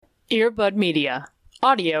Earbud Media.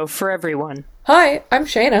 Audio for everyone. Hi, I'm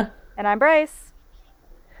Shayna. And I'm Bryce.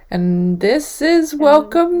 And this is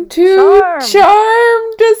Welcome to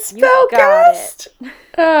Charmed, a Spellcast!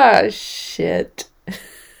 Ah, shit.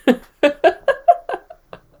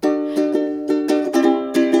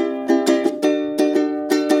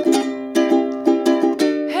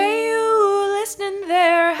 Hey you listening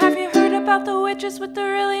there, have you heard about the witches with the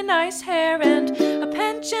really nice hair and a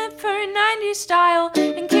penchant for 90s style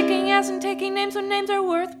and kicking ass and taking names when names are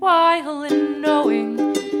worthwhile and knowing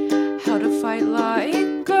how to fight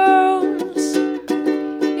like girls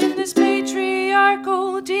in this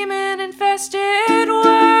patriarchal demon-infested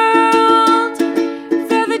world?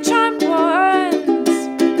 They're the charmed ones.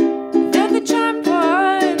 They're the charmed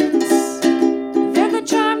ones. They're the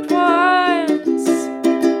charmed ones.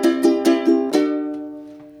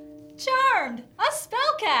 Charmed, a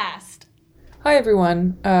spellcast. Hi,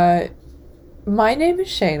 everyone. My name is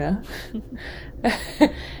Shayna.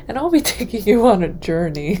 And I'll be taking you on a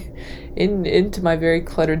journey into my very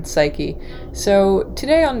cluttered psyche. So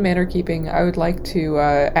today on Manor Keeping, I would like to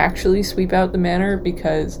actually sweep out the manor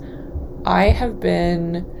because I have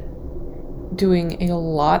been doing a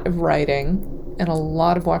lot of writing and a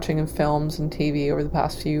lot of watching of films and TV over the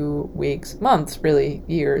past few weeks, months, really,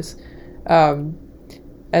 years,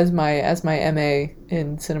 as my MA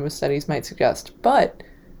in cinema studies might suggest. But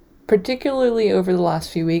particularly over the last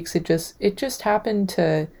few weeks, it just happened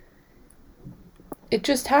to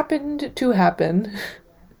happen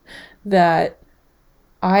that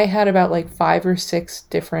I had about like 5 or 6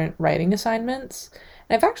 different writing assignments.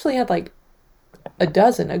 And I've actually had like a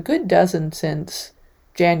good dozen since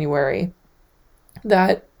January.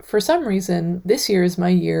 That for some reason this year is my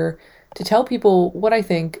year to tell people what I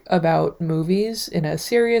think about movies in a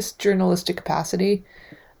serious journalistic capacity.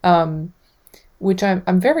 Which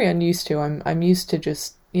I'm very unused to. I'm used to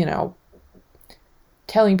just,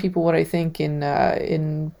 telling people what I think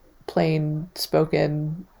in plain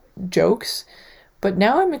spoken jokes. But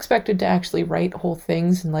now I'm expected to actually write whole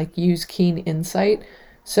things and like use keen insight.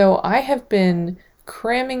 So I have been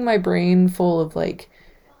cramming my brain full of like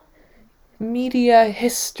media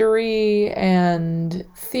history and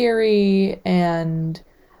theory and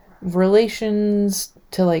relations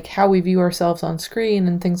to like how we view ourselves on screen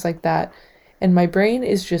and things like that. And my brain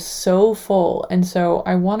is just so full. And so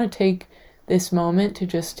I want to take this moment to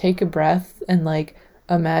just take a breath and like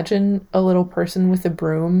imagine a little person with a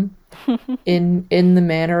broom in the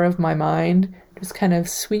manner of my mind, just kind of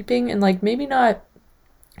sweeping and like maybe not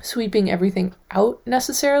sweeping everything out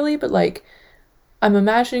necessarily, but like I'm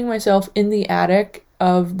imagining myself in the attic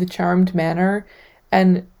of the Charmed Manor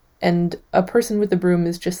and a person with a broom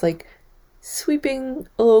is just like sweeping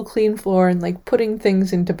a little clean floor and like putting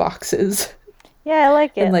things into boxes. Yeah, I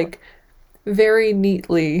like it. And like very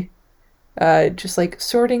neatly just like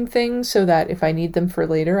sorting things so that if I need them for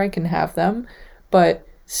later, I can have them. But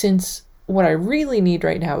since what I really need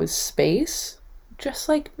right now is space, just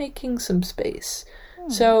like making some space.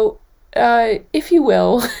 So, if you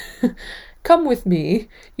will, come with me.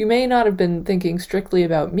 You may not have been thinking strictly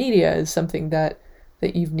about media as something that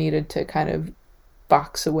you've needed to kind of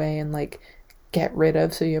box away and like get rid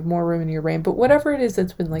of so you have more room in your brain. But whatever it is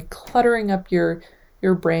that's been like cluttering up your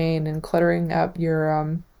brain and cluttering up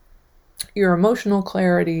your emotional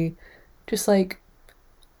clarity, just like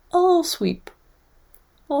a little sweep,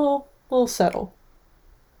 a little settle.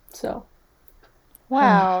 So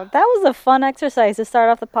wow, that was a fun exercise to start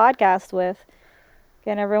off the podcast with.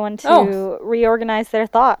 Getting everyone to reorganize their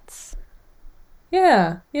thoughts.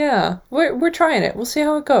 Yeah. We're trying it. We'll see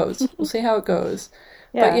how it goes.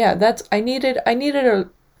 Yeah. But yeah, I needed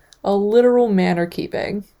a literal manor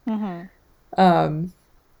keeping. Mm-hmm.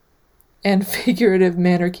 And figurative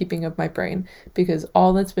manor keeping of my brain, because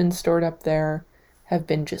all that's been stored up there have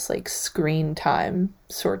been just like screen time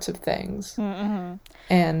sorts of things. Mm-hmm.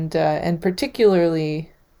 And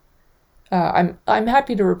particularly I'm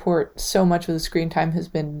happy to report so much of the screen time has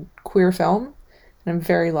been queer film, and I'm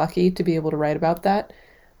very lucky to be able to write about that.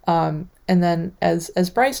 And then as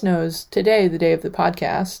Bryce knows, today, the day of the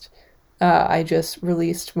podcast, I just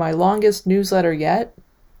released my longest newsletter yet.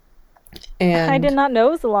 And I did not know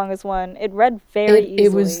it was the longest one. It read very easily.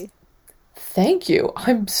 It was. Thank you.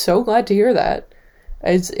 I'm so glad to hear that.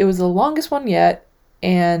 It was the longest one yet,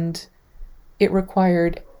 and it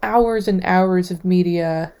required hours and hours of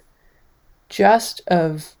media, just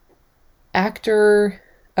of actor,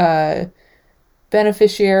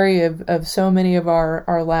 beneficiary of so many of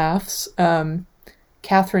our laughs,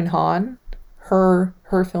 Catherine Hahn, her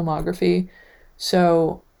filmography.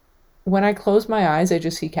 So when I close my eyes, I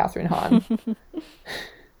just see Catherine Hahn.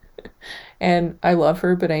 And I love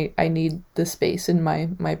her, but I need the space in my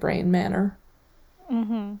brain manner.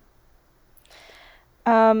 Mm-hmm.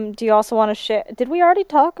 Do you also want to share... Did we already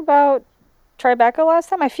talk about Tribeca last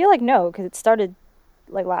time? I feel like no, because it started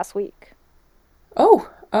like last week. Oh,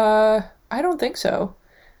 I don't think so.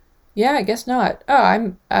 Yeah, I guess not.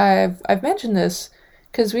 Oh, I've mentioned this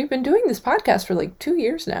because we've been doing this podcast for like 2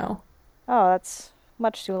 years now. Oh, that's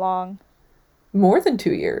much too long. More than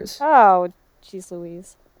 2 years. Oh, jeez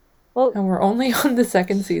Louise. Well, and we're only on the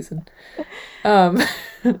second season. Slow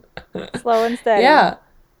and steady.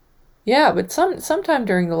 Yeah, but sometime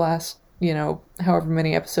during the last, however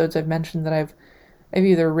many episodes I've mentioned that I've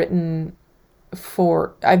either written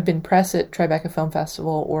I've been press at Tribeca Film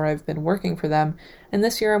Festival or I've been working for them, and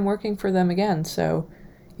this year I'm working for them again. So,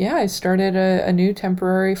 yeah, I started a new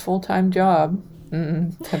temporary full-time job.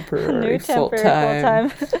 Temporary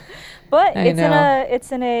full-time. But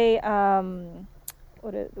it's in a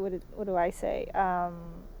what do I say?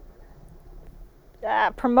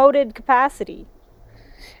 Promoted capacity.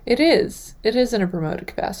 It is in a promoted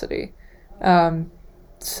capacity.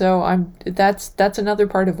 So that's another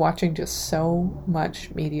part of watching just so much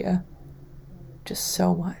media. Just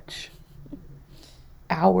so much.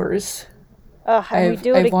 Hours. Ugh, and we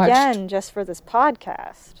do it again just for this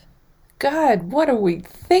podcast. God, what are we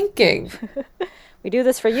thinking? We do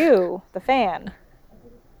this for you, the fan.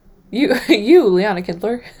 You, Liana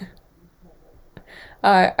Kindler.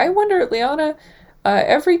 I wonder, Liana,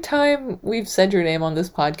 every time we've said your name on this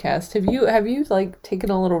podcast, have you like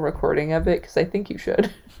taken a little recording of it? Because I think you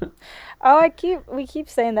should. Oh, we keep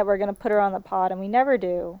saying that we're gonna put her on the pod, and we never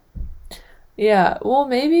do. Yeah, well,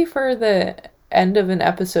 maybe for the end of an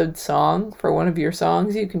episode song, for one of your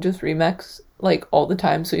songs, you can just remix like all the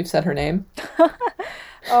times we've said her name.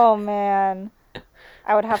 Oh man,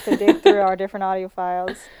 I would have to dig through our different audio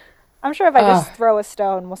files. I'm sure if I just throw a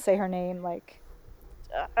stone, we'll say her name like.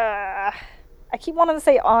 I keep wanting to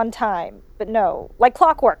say on time, but no. Like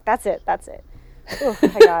clockwork. That's it. Ooh,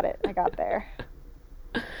 I got it. I got there.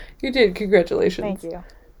 You did. Congratulations. Thank you.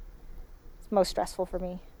 It's most stressful for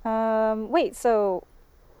me. Wait, so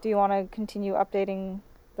do you want to continue updating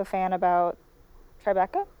the fan about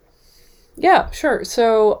Tribeca? Yeah, sure.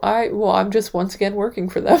 So I'm just once again working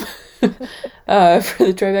for them. For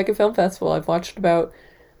the Tribeca Film Festival. I've watched about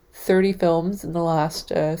 30 films in the last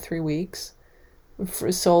 3 weeks.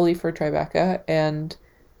 Solely for Tribeca, and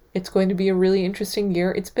it's going to be a really interesting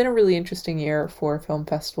year. It's been a really interesting year for film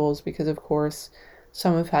festivals because, of course,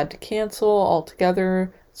 some have had to cancel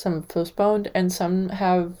altogether, some have postponed, and some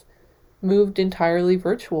have moved entirely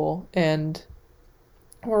virtual. And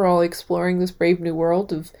we're all exploring this brave new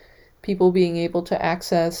world of people being able to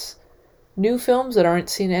access new films that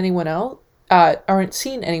aren't seen anywhere else,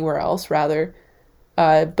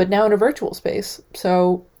 but now in a virtual space.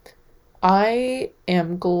 So I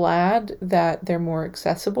am glad that they're more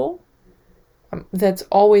accessible. That's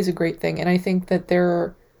always a great thing. And I think that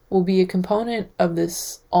there will be a component of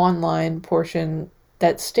this online portion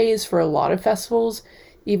that stays for a lot of festivals,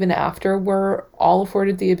 even after we're all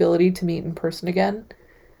afforded the ability to meet in person again.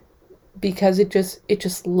 Because it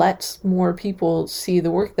just lets more people see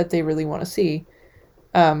the work that they really want to see.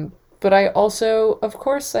 But I also, of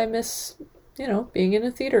course, I miss, being in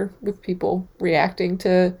a theater with people, reacting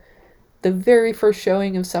to the very first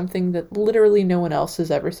showing of something that literally no one else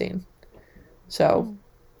has ever seen. So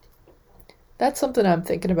that's something I'm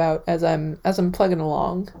thinking about as I'm plugging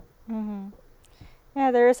along. Mm-hmm.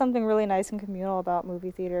 Yeah, there is something really nice and communal about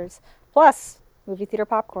movie theaters. Plus, movie theater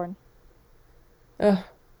popcorn.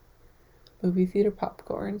 Movie theater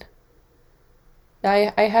popcorn.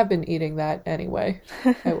 I have been eating that anyway,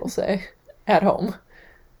 I will say, at home.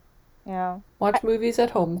 Yeah. Watch movies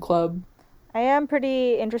at home club. I am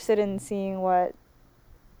pretty interested in seeing what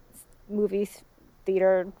movie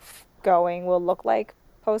theater going will look like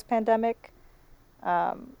post-pandemic.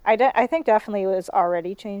 I think definitely it was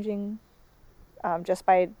already changing just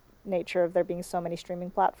by nature of there being so many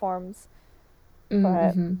streaming platforms.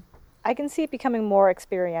 Mm-hmm. But I can see it becoming more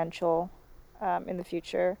experiential in the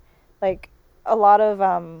future. Like, a lot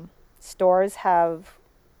of stores have,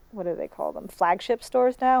 what do they call them? Flagship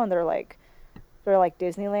stores now, and they're like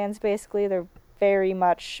Disneyland's basically. They're very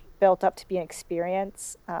much built up to be an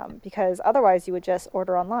experience because otherwise you would just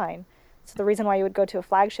order online. So the reason why you would go to a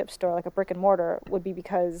flagship store, like a brick and mortar, would be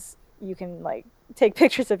because you can like take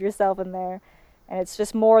pictures of yourself in there, and it's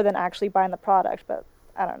just more than actually buying the product. But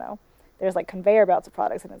I don't know. There's like conveyor belts of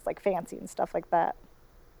products, and it's like fancy and stuff like that.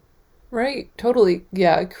 Right, totally.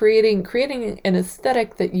 Yeah, creating an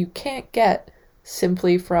aesthetic that you can't get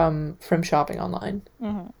simply from shopping online.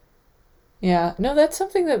 Mm-hmm. Yeah, no, that's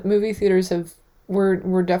something that movie theaters have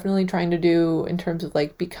we're definitely trying to do in terms of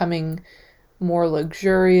like becoming more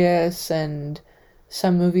luxurious, and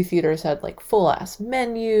some movie theaters had like full ass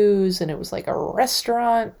menus and it was like a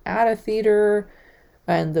restaurant at a theater,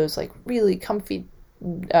 and those like really comfy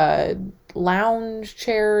lounge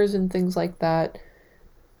chairs and things like that.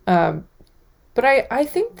 But I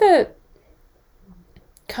think that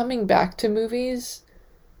coming back to movies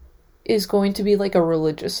is going to be like a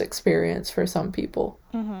religious experience for some people.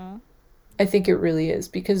 Mm-hmm. I think it really is,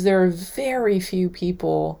 because there are very few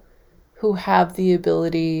people who have the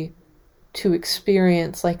ability to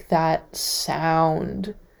experience like that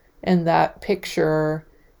sound and that picture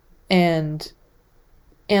and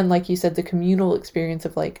like you said, the communal experience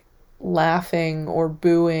of like laughing or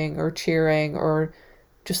booing or cheering or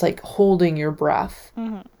just like holding your breath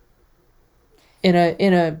in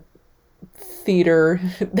a theater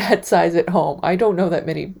that size at home. I don't know that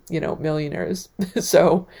many, millionaires.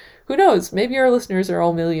 So who knows? Maybe our listeners are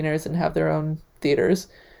all millionaires and have their own theaters.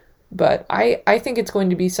 But I think it's going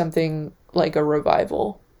to be something like a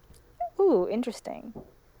revival. Ooh, interesting.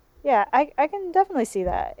 Yeah, I can definitely see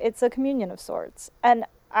that. It's a communion of sorts. And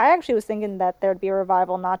I actually was thinking that there'd be a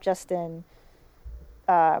revival not just in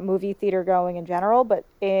movie theater going in general, but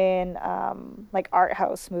in like art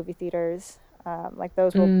house movie theaters. Like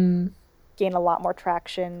those will gain a lot more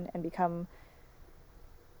traction and become,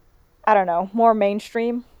 I don't know, more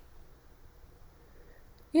mainstream.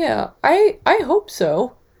 Yeah, I hope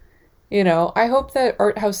so. I hope that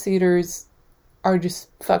art house theaters are just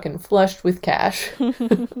fucking flushed with cash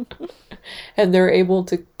and they're able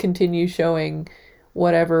to continue showing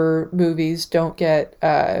whatever movies don't get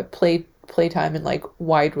playtime in like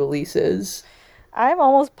wide releases. I'm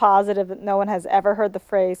almost positive that no one has ever heard the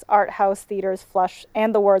phrase art house theaters flush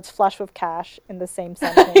and the words flush with cash in the same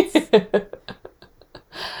sentence.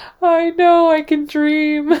 I know, I can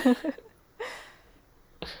dream.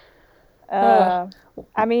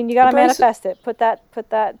 I mean, you gotta manifest it. Put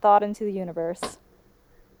that thought into the universe.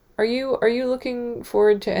 Are you looking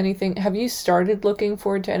forward to anything? Have you started looking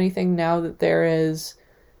forward to anything now that there is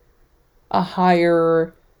a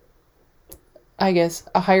higher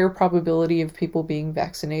probability of people being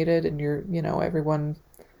vaccinated and everyone,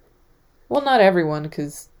 well, not everyone,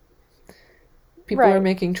 because people are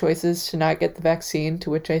making choices to not get the vaccine, to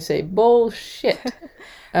which I say bullshit.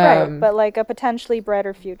 Right, but like a potentially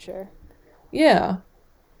brighter future. Yeah.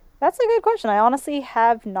 That's a good question. I honestly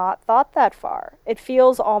have not thought that far. It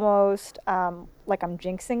feels almost like I'm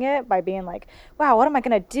jinxing it by being like, wow, what am I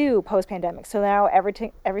going to do post-pandemic? So now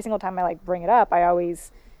every single time I like bring it up, I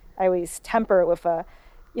always temper it with a,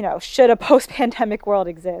 should a post-pandemic world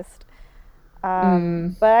exist?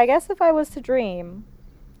 But I guess if I was to dream,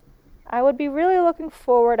 I would be really looking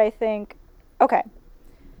forward, I think. Okay.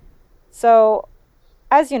 So,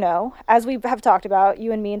 as you know, as we have talked about,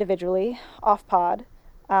 you and me individually, off pod,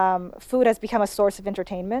 food has become a source of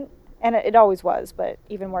entertainment, and it always was, but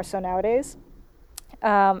even more so nowadays.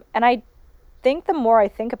 And I think the more I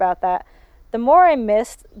think about that, the more I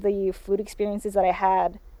missed the food experiences that I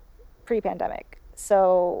had pre-pandemic.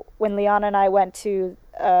 So when Liana and I went to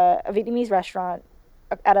a Vietnamese restaurant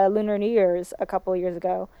at a Lunar New Year's a couple of years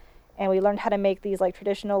ago, and we learned how to make these like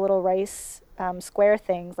traditional little rice square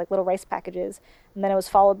things, like little rice packages, and then it was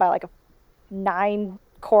followed by like a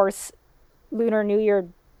 9-course Lunar New Year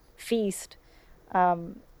feast. I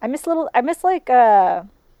miss like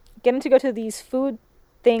getting to go to these food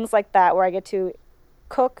things like that where I get to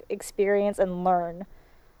cook, experience, and learn,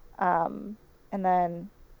 and then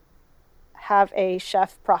have a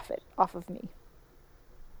chef profit off of me.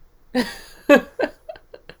 I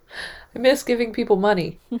miss giving people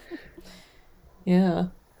money. Yeah.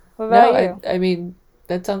 What about you? I mean,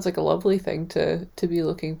 that sounds like a lovely thing to be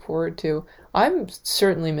looking forward to. I'm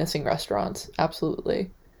certainly missing restaurants.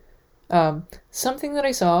 Absolutely. Something that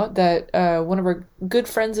I saw that one of our good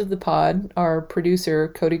friends of the pod, our producer,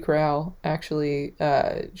 Cody Corral, actually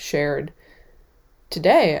shared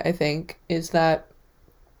today, I think, is that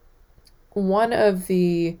one of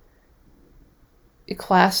the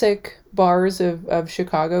classic bars of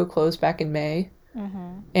Chicago closed back in May.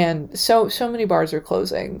 Mm-hmm. And so many bars are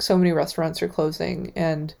closing, so many restaurants are closing,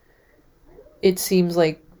 and it seems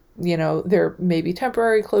like, there may be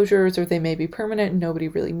temporary closures or they may be permanent and nobody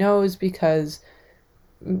really knows, because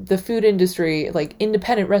the food industry, like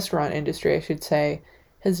independent restaurant industry, I should say,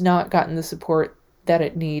 has not gotten the support that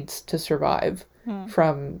it needs to survive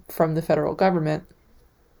from the federal government.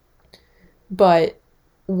 But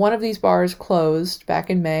one of these bars closed back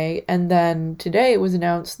in May, and then today it was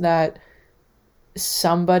announced that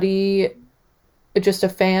somebody, just a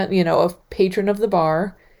fan, a patron of the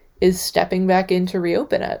bar, is stepping back in to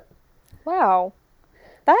reopen it. Wow.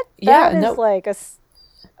 That Yeah, that and is that like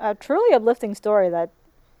a truly uplifting story that,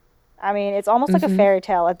 I mean, it's almost like a mhm, fairy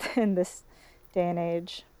tale in this day and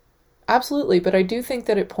age. absolutely, but I do think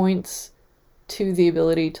that it points to the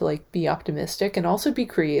ability to like be optimistic and also be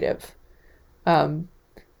creative. Um,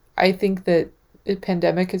 I think that the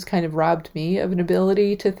pandemic has kind of robbed me of an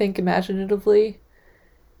ability to think imaginatively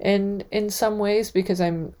in some ways because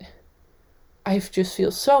I just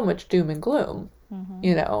feel so much doom and gloom,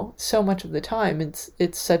 Mm-hmm. so much of the time it's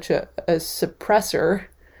such a suppressor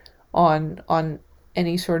on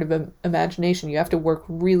any sort of imagination. You have to work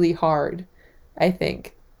really hard, I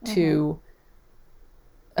think, Mm-hmm. to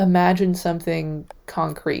imagine something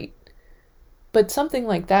concrete. But something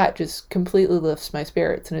like that just completely lifts my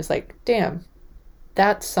spirits and is like, damn,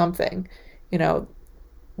 that's something. You know,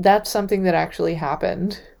 that's something that actually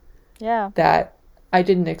happened Yeah. that I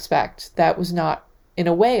didn't expect. That was not in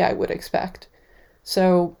a way I would expect.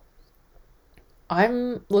 So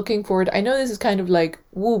I'm looking forward. I know this is kind of like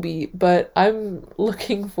wooby, but I'm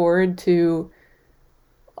looking forward to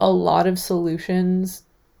a lot of solutions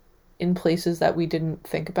in places that we didn't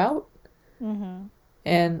think about Mm-hmm.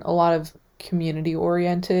 and a lot of community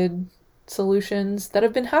oriented solutions that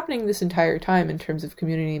have been happening this entire time in terms of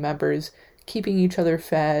community members keeping each other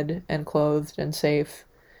fed and clothed and safe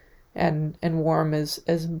and warm as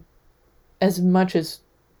much as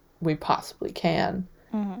we possibly can.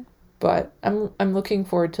 Mm-hmm. But I'm looking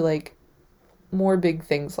forward to like more big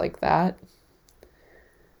things like that.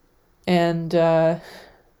 And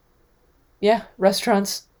yeah,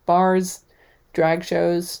 restaurants, bars, drag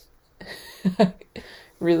shows. I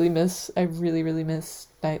really, really miss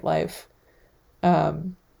nightlife.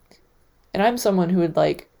 Um, and I'm someone who would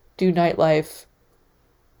like do nightlife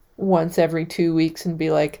once every 2 weeks and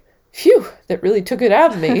be like, phew, that really took it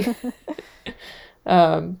out of me.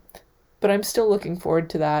 Um, but I'm still looking forward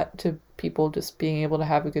to that, to people just being able to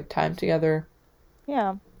have a good time together.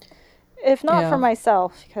 Yeah. If not for Yeah.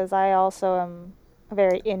 myself, because I also am a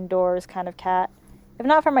very indoors kind of cat. If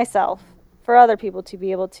not for myself, for other people to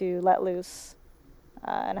be able to let loose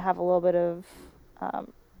and have a little bit of,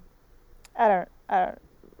 um, I don't,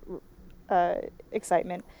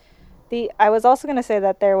 excitement. I was also going to say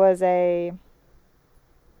that there was a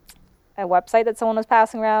website that someone was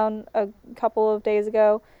passing around a couple of days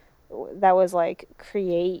ago that was like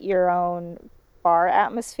create your own bar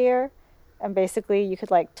atmosphere, and basically you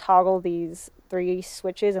could like toggle these three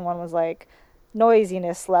switches, and one was like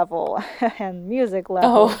noisiness level and music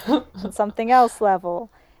level Oh, and something else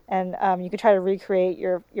level, and you could try to recreate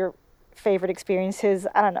your favorite experiences.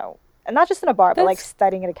 I don't know, and not just in a bar, but like that's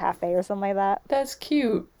studying at a cafe or something like that. that's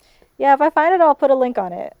cute. Yeah, if I find it, I'll put a link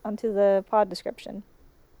on it onto the pod description.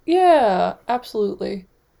 Yeah, absolutely.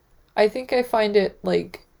 I think I find it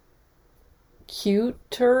like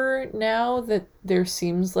cuter now that there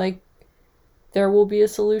seems like there will be a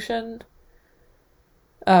solution.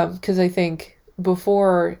 Because I think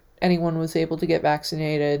before anyone was able to get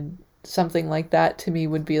vaccinated, something like that to me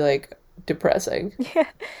would be like depressing.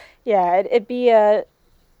 Yeah, it'd be a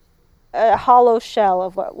hollow shell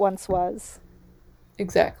of what once was.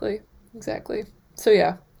 Exactly. Exactly. So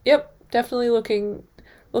yeah. Yep, definitely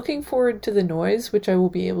looking forward to the noise, which I will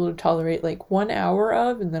be able to tolerate like 1 hour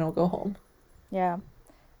of, and then I'll go home. Yeah,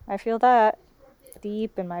 I feel that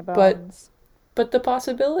deep in my But bones. but the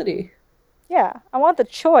possibility. Yeah, I want the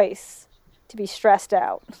choice to be stressed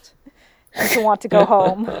out and to want to go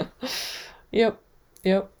home. Yep.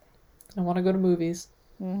 Yep. I want to go to movies.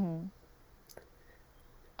 Hmm.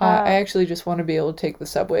 I Uh, actually just want to be able to take the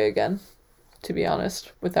subway again, to be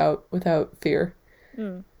honest, without fear.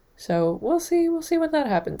 mm, So we'll see when that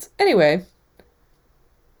happens. Anyway,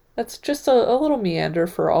 that's just a little meander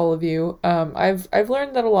for all of you. I've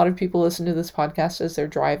learned that a lot of people listen to this podcast as they're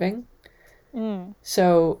driving. mm.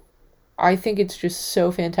 So I think it's just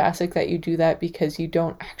so fantastic that you do that because you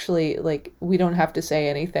don't actually like we don't have to say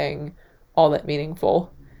anything all that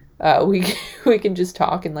meaningful. We we can just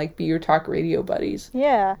talk and like be your talk radio buddies.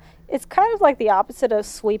 Yeah, it's kind of like the opposite of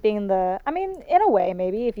sweeping the. I mean, in a way,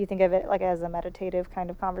 maybe if you think of it like as a meditative kind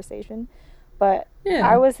of conversation. But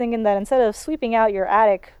I Yeah. was thinking that instead of sweeping out your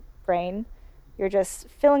attic brain, you're just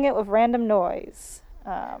filling it with random noise.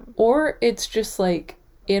 Or it's just like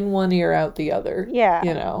in one ear out the other, Yeah,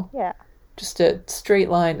 you know. yeah. Just a straight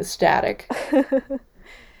line of static.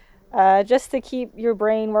 Just to keep your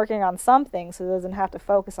brain working on something so it doesn't have to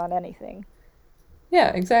focus on anything.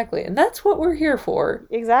 Yeah, exactly. And that's what we're here for.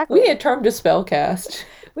 Exactly. We at Charm to Spellcast.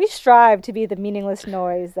 We strive to be the meaningless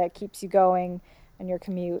noise that keeps you going in your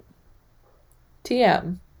commute.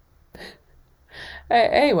 TM.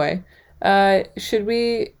 Anyway, should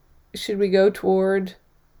we go toward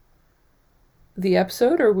the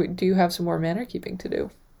episode, or do you have some more manner keeping to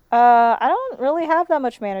do? I don't really have that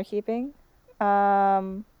much manner keeping.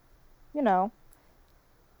 You know,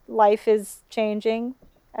 life is changing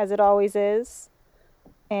as it always is,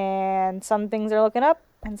 and some things are looking up,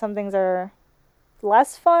 and some things are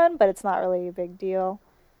less fun, but it's not really a big deal.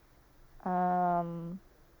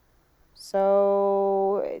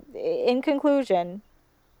 So, in conclusion,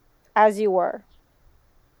 as you were.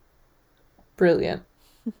 Brilliant.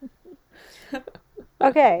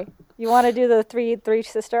 Okay, you want to do the three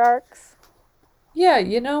sister arcs? Yeah,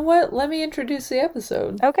 you know what? Let me introduce the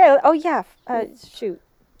episode. Okay. Oh yeah. Shoot.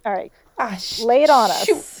 All right. Lay it on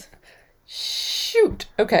us. Shoot.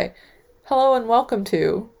 Okay. Hello and welcome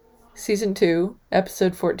to Season 2,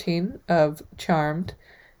 Episode 14 of Charmed.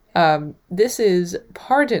 This is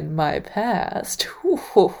Pardon My Past.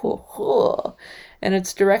 And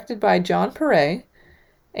it's directed by John Perret,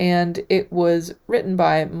 and it was written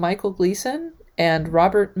by Michael Gleason and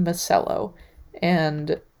Robert Masello.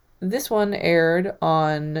 And this one aired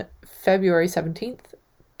on February 17th,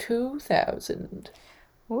 2000.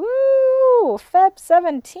 Woo! Feb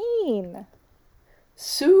 17.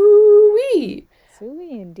 Sweet.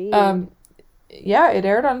 Sweet indeed. Yeah, it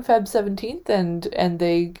aired on Feb 17th, and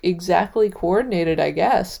they exactly coordinated, I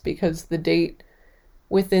guess, because the date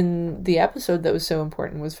within the episode that was so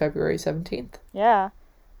important was February 17th. Yeah.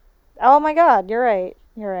 Oh my god, you're right.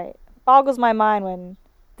 You're right. Boggles my mind when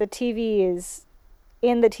the TV is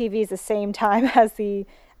in the TVs the same time as the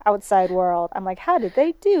outside world. I'm like, how did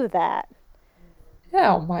they do that?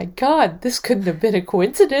 Oh my god, this couldn't have been a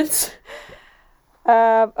coincidence.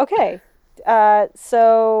 Okay.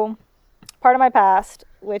 So Part of My Past,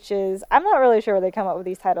 which is, I'm not really sure where they come up with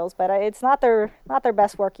these titles, but it's not their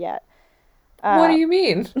best work yet. What do you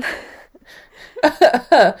mean?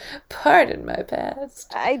 Pardon my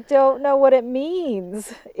past. I don't know what it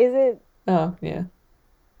means. Is it? Oh, yeah.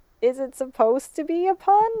 Is it supposed to be a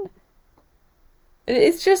pun?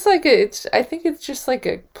 It's just like I think it's just like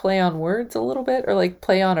a play on words a little bit, or like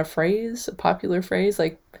play on a phrase, a popular phrase,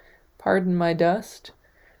 like pardon my dust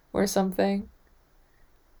or something.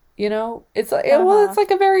 You know, it's like, well, it's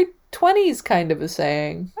like a very 20s kind of a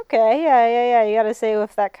saying. Okay, yeah. You gotta say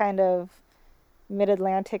with that kind of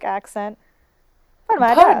mid-Atlantic accent.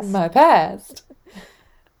 Pardon my past.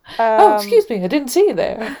 Oh, excuse me, I didn't see you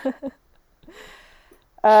there.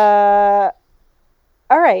 All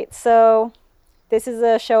right, so this is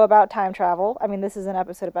a show about time travel. I mean, this is an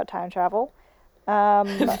episode about time travel.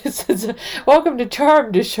 This is welcome to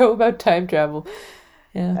Charmed, a show about time travel.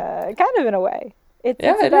 Yeah, kind of in a way. It's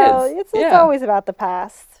always about the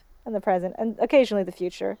past and the present, and occasionally the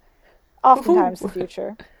future. Oftentimes the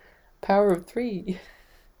future. Power of 3.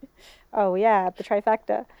 Oh yeah, the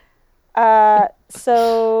trifecta.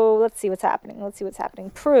 So let's see what's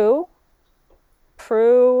happening. Prue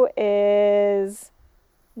is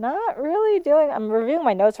not really doing. I'm reviewing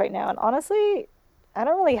my notes right now, and honestly, I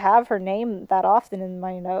don't really have her name that often in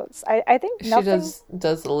my notes. I think nothing, she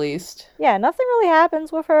does the least. Yeah, nothing really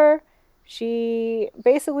happens with her. She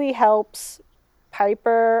basically helps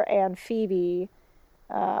Piper and Phoebe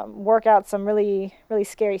work out some really, really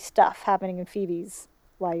scary stuff happening in Phoebe's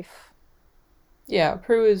life. Yeah,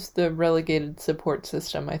 Prue is the relegated support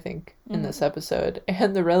system, I think, in this episode.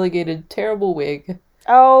 And the relegated terrible wig.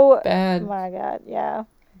 Oh, bad. My God, yeah.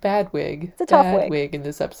 Bad wig. It's a tough bad wig in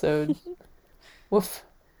this episode. Woof.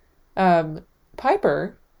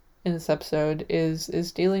 Piper, in this episode,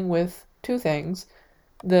 is dealing with two things.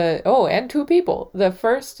 And two people. The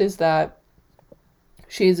first is that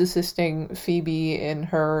she's assisting Phoebe in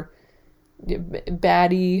her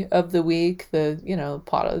baddie of the week, the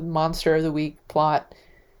monster of the week plot,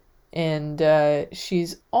 and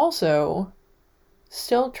she's also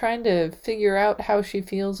still trying to figure out how she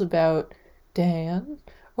feels about Dan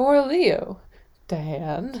or Leo.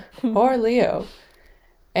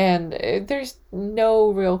 And there's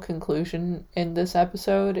no real conclusion in this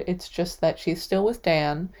episode. It's just that she's still with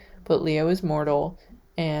Dan, but Leo is mortal,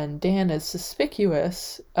 and Dan is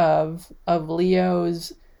suspicious of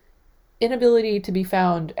Leo's inability to be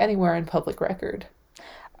found anywhere in public record.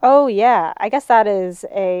 Oh yeah, I guess that is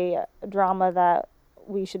a drama that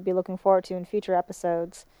we should be looking forward to in future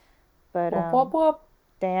episodes. But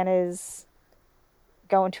Dan is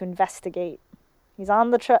going to investigate. He's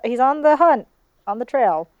on the hunt. On the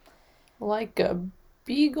trail. Like a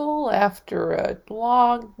beagle after a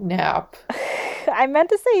long nap. I meant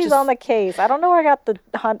to say he's on the case. I don't know where I got the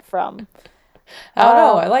hunt from. I don't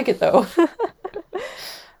know. I like it, though.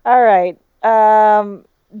 All right.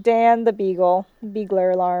 Dan the Beagle.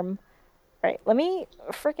 Beagler alarm. All right. Let me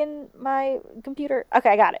my computer. Okay,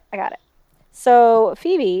 I got it. So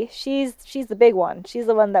Phoebe, she's the big one. She's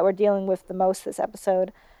the one that we're dealing with the most this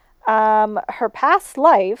episode. Her past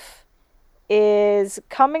life is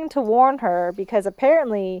coming to warn her because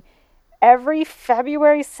apparently every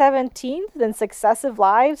February 17th in successive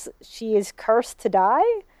lives, she is cursed to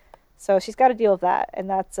die. So she's got to deal with that,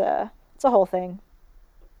 and it's a whole thing.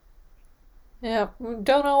 Yeah,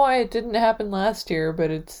 don't know why it didn't happen last year,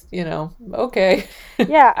 but it's, okay.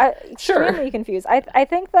 Yeah, Sure. extremely confused. I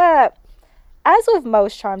think that, as with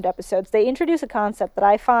most Charmed episodes, they introduce a concept that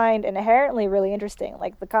I find inherently really interesting,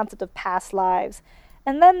 like the concept of past lives.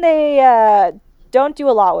 And then they don't do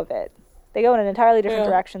a lot with it. They go in an entirely different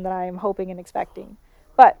direction than I'm hoping and expecting.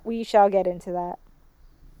 But we shall get into that.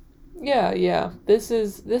 Yeah. This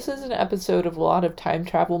is an episode of a lot of time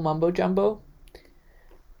travel mumbo jumbo,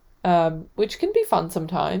 which can be fun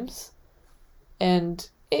sometimes. And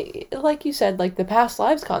like you said, like the past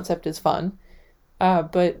lives concept is fun,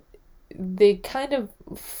 but they kind of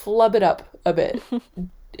flub it up a bit.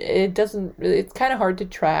 It's kind of hard to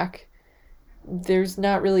track. There's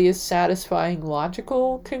not really a satisfying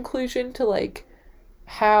logical conclusion to like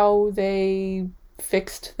how they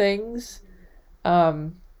fixed things.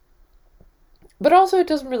 But also it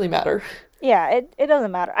doesn't really matter. Yeah, it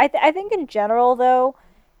doesn't matter. I think in general, though,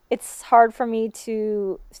 it's hard for me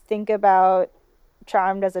to think about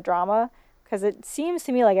Charmed as a drama because it seems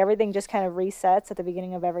to me like everything just kind of resets at the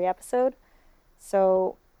beginning of every episode.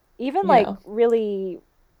 So even like really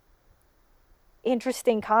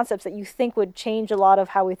interesting concepts that you think would change a lot of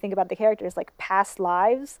how we think about the characters, like past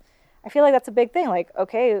lives, I feel like that's a big thing. Like,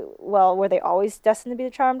 okay, well, were they always destined to be the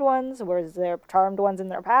charmed ones? Was there charmed ones in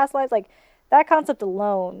their past lives? Like, that concept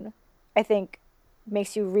alone, I think,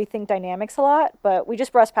 makes you rethink dynamics a lot, but we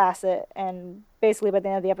just brushed past it, and basically by the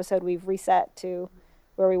end of the episode, we've reset to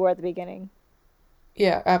where we were at the beginning.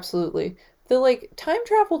 Yeah, absolutely. The, like, time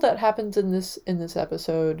travel that happens in this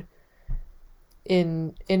episode,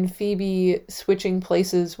 in Phoebe switching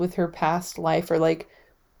places with her past life, or, like,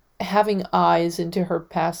 having eyes into her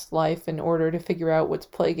past life in order to figure out what's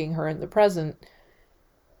plaguing her in the present,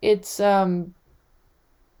 it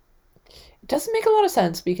doesn't make a lot of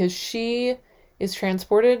sense because she is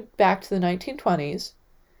transported back to the 1920s,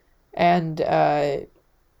 and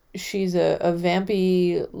she's a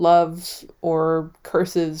vampy loves or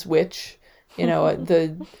curses witch,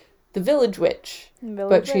 the village witch,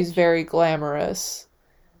 but she's very glamorous,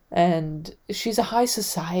 and she's a high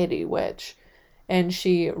society witch. And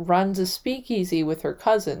she runs a speakeasy with her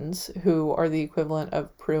cousins, who are the equivalent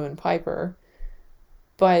of Prue and Piper.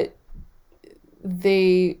 But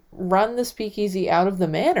they run the speakeasy out of the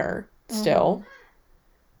manor still. Mm-hmm.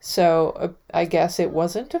 So I guess it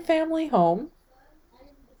wasn't a family home.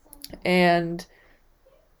 And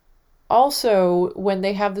also, when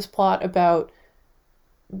they have this plot about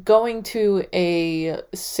going to a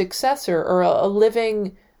successor or a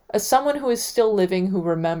living... someone who is still living who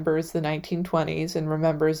remembers the 1920s and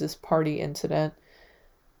remembers this party incident.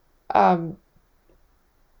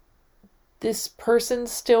 This person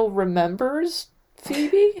still remembers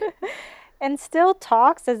Phoebe? And still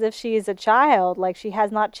talks as if she is a child, like she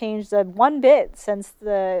has not changed one bit since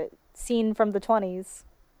the scene from the 20s.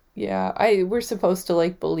 Yeah, we're supposed to,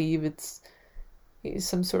 like, believe it's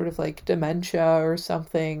some sort of, like, dementia or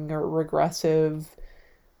something, or regressive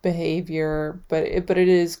behavior, but it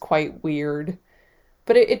is quite weird.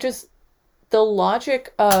 But it just, the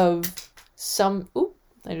logic of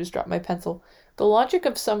I just dropped my pencil. The logic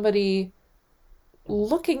of somebody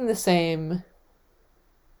looking the same,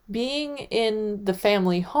 being in the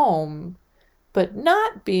family home, but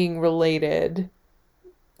not being related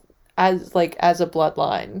as a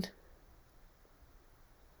bloodline.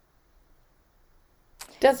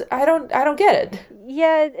 I don't get it.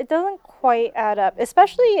 Yeah, it doesn't quite add up,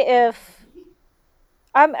 especially if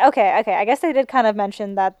okay, I guess they did kind of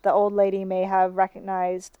mention that the old lady may have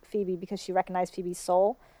recognized Phoebe because she recognized Phoebe's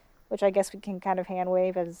soul, which I guess we can kind of hand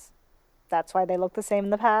wave as that's why they look the same in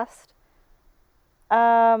the past.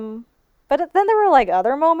 But then there were like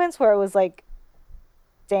other moments where it was like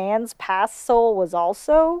Dan's past soul was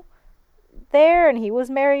also there and he was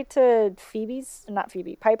married to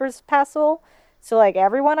Piper's past soul. So, like,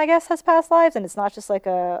 everyone, I guess, has past lives, and it's not just, like,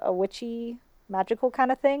 a witchy, magical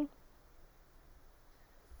kind of thing.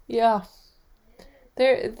 Yeah.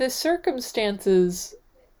 The circumstances,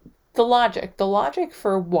 the logic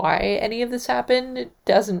for why any of this happened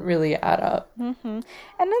doesn't really add up. Mm-hmm. And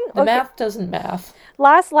then the math doesn't math.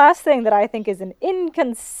 Last thing that I think is an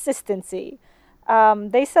inconsistency.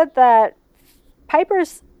 They said that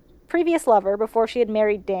Piper's previous lover, before she had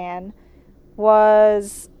married Dan,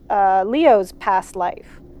 was... Leo's past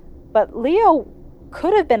life, but Leo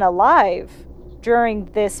could have been alive during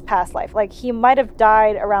this past life. Like, he might have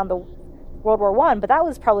died around the World War I, but that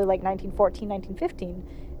was probably like 1914,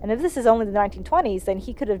 1915. And if this is only the 1920s, then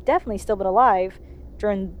he could have definitely still been alive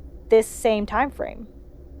during this same time frame.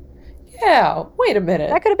 Yeah, wait a minute.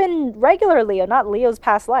 That could have been regular Leo, not Leo's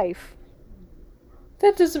past life.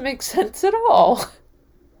 That doesn't make sense at all.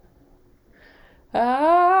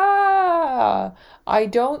 I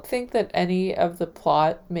don't think that any of the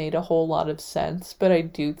plot made a whole lot of sense, but I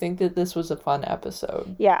do think that this was a fun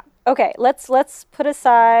episode. Yeah. Okay, let's put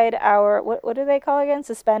aside our, what do they call it again?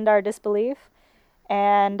 Suspend our disbelief.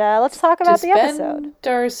 And let's talk about the episode. Suspend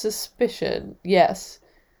our suspicion. Yes.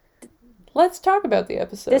 Let's talk about the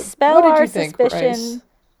episode. Dispel what did our you think, suspicion. Bryce?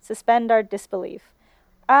 Suspend our disbelief.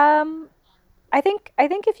 I think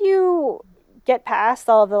if you get past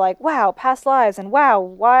all of the like, wow, past lives, and wow,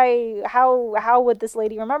 why, how would this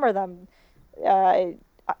lady remember them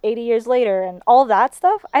 80 years later, and all that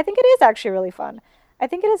stuff, I think it is actually really fun. I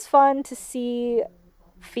think it is fun to see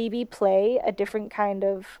Phoebe play a different kind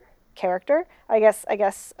of character. I guess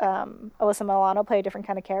Alyssa Milano play a different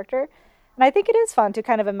kind of character. And I think it is fun to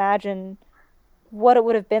kind of imagine what it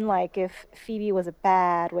would have been like if Phoebe was a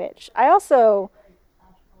bad witch. I also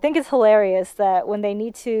think it's hilarious that when they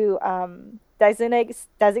need to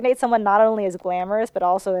designate someone not only as glamorous but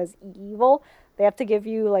also as evil, they have to give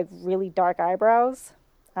you like really dark eyebrows.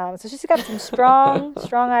 So she's got some strong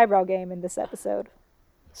eyebrow game in this episode.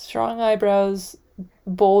 Strong eyebrows,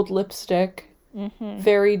 bold lipstick,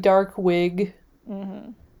 very dark wig,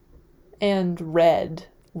 and red.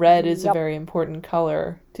 Red is a very important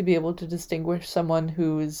color to be able to distinguish someone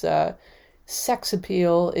whose sex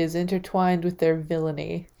appeal is intertwined with their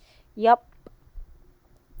villainy. Yep.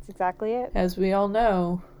 That's exactly it. As we all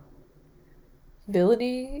know,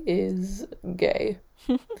 villainy is gay.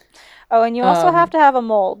 Oh, and you also have to have a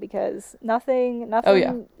mole because nothing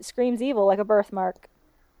screams evil like a birthmark.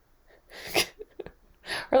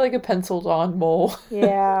 Or like a penciled on mole.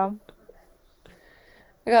 Yeah.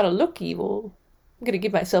 I gotta look evil. I'm gonna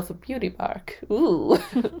give myself a beauty mark. Ooh.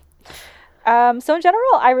 So in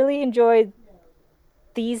general, I really enjoyed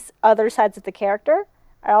these other sides of the character.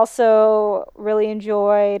 I also really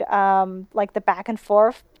enjoyed like the back and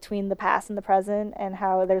forth between the past and the present, and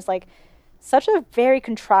how there's like such a very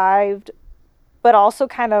contrived but also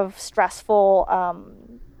kind of stressful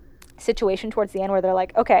situation towards the end where they're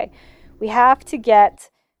like, okay, we have to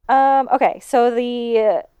get okay, so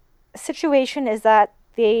the situation is that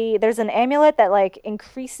there's an amulet that like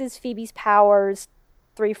increases Phoebe's powers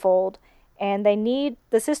threefold, and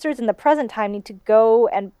the sisters in the present time need to go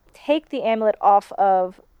and take the amulet off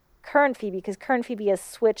of current Phoebe, because current Phoebe has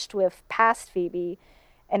switched with past Phoebe,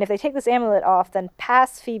 and if they take this amulet off, then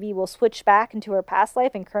past Phoebe will switch back into her past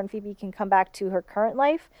life and current Phoebe can come back to her current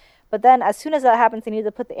life. But then as soon as that happens, they need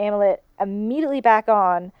to put the amulet immediately back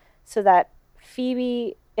on so that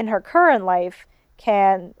Phoebe in her current life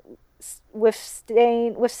can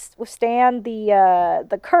withstand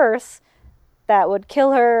the curse that would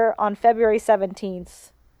kill her on February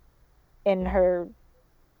 17th in her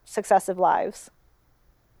successive lives.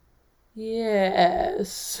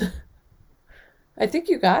 Yes. I think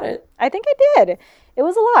you got it. I think I did. It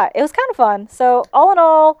was a lot. It was kind of fun. So all in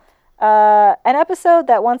all, an episode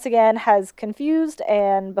that once again has confused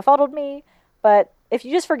and befuddled me, but if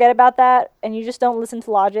you just forget about that and you just don't listen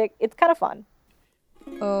to logic, it's kind of fun.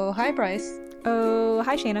 Oh, hi, Bryce. Oh,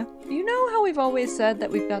 hi, Shayna. You know how we've always said that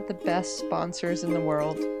we've got the best sponsors in the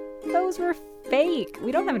world? Those were fake.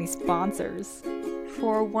 We don't have any sponsors.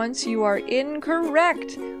 For once, you are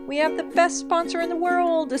incorrect. We have the best sponsor in the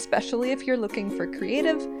world, especially if you're looking for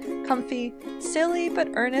creative, comfy, silly, but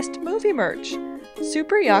earnest movie merch.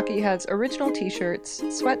 Super Yaki has original t-shirts,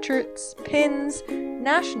 sweatshirts, pins,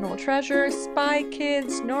 National Treasure, Spy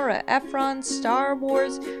Kids, Nora Ephron, Star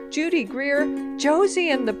Wars, Judy Greer, Josie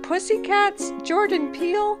and the Pussycats, Jordan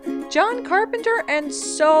Peele, John Carpenter, and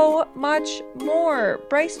so much more.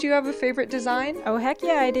 Bryce, do you have a favorite design? Oh, heck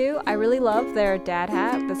yeah, I do. I really love their dad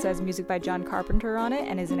hat that says music by John Carpenter on it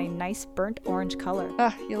and is in a nice burnt orange color.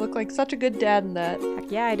 Ah, you look like such a good dad in that.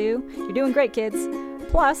 Heck yeah, I do. You're doing great, kids.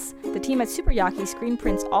 Plus, the team at Super Yaki screen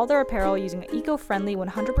prints all their apparel using eco-friendly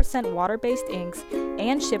 100% water-based inks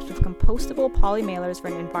and ships with compostable poly mailers for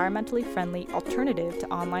an environmentally friendly alternative to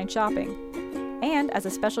online shopping. And as a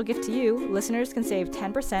special gift to you, listeners can save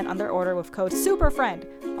 10% on their order with code SUPERFRIEND,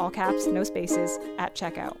 all caps, no spaces, at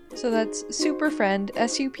checkout. So that's SUPERFRIEND,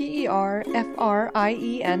 SUPERFRIEND.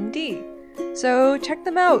 So check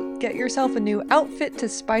them out. Get yourself a new outfit to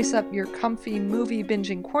spice up your comfy movie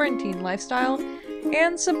binging quarantine lifestyle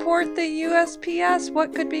and support the USPS.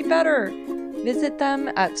 What could be better? Visit them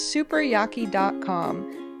at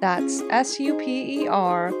superyaki.com. That's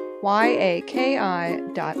superyaki.com.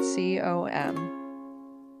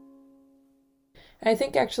 I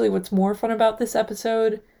think actually what's more fun about this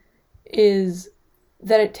episode is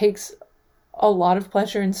that it takes a lot of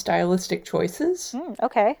pleasure in stylistic choices.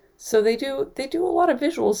 Okay. So they do a lot of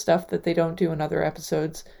visual stuff that they don't do in other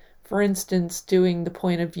episodes. For instance, doing the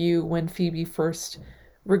point of view when Phoebe first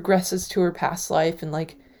regresses to her past life and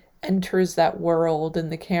like enters that world,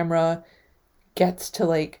 and the camera gets to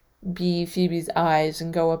like be Phoebe's eyes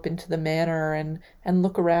and go up into the manor and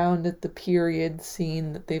look around at the period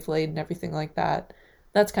scene that they've laid and everything like that.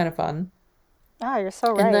 That's kind of fun. Ah, you're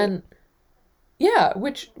so right. And then, yeah,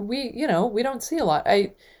 which we don't see a lot.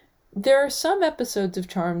 There are some episodes of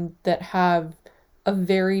Charmed that have a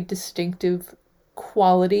very distinctive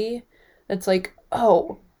quality that's like,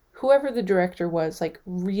 oh, whoever the director was, like,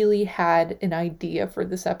 really had an idea for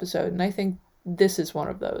this episode. And I think this is one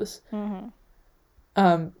of those.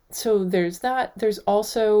 So there's that. There's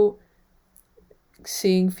also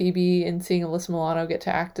seeing Phoebe and seeing Alyssa Milano get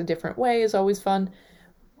to act a different way is always fun.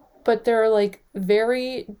 But there are, like,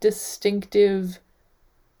 very distinctive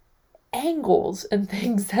angles and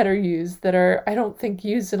things that are used that are, I don't think,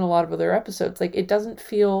 used in a lot of other episodes. Like, it doesn't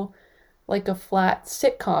feel like a flat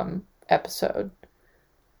sitcom episode.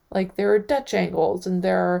 Like, there are Dutch angles, and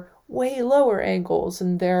there are way lower angles,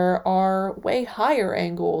 and there are way higher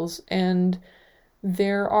angles, and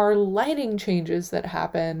there are lighting changes that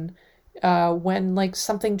happen when, like,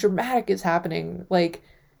 something dramatic is happening. Like,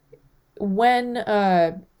 when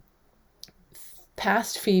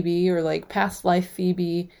past Phoebe, or, like, past life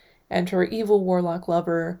Phoebe and her evil warlock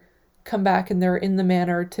lover come back, and they're in the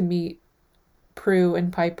manor to meet Prue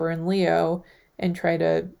and Piper and Leo and try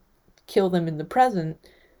to kill them in the present.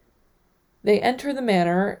 They enter the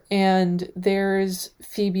manor, and there's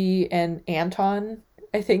Phoebe and Anton,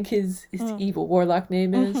 I think his evil warlock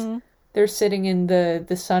name is. They're sitting in the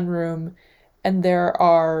sunroom, and there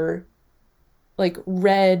are, like,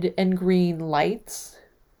 red and green lights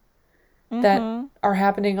that are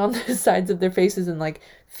happening on the sides of their faces, and, like,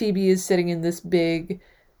 Phoebe is sitting in this big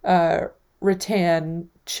rattan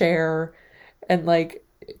chair and, like,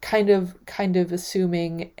 kind of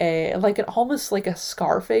assuming almost like a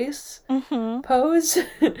Scarface pose.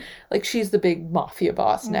 Like, she's the big mafia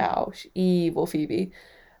boss now. Evil Phoebe.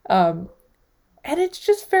 And it's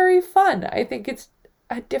just very fun. I think it's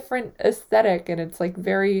a different aesthetic, and it's, like,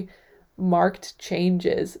 very marked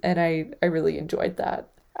changes, and I really enjoyed that.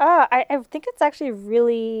 I think it's actually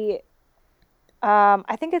really,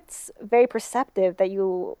 I think it's very perceptive that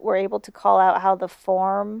you were able to call out how the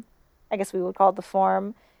form, I guess we would call it the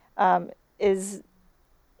form, is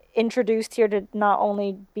introduced here to not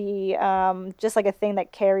only be just like a thing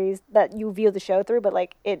that carries, that you view the show through, but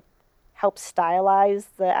like it helps stylize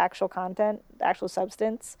the actual content, the actual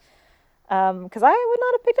substance. Because I would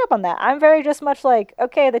not have picked up on that. I'm very just much like,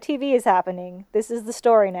 okay, the TV is happening. This is the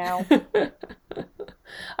story now.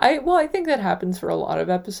 I think that happens for a lot of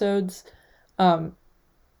episodes. And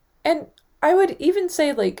I would even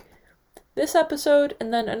say, like, this episode,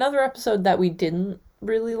 and then another episode that we didn't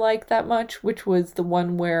really like that much, which was the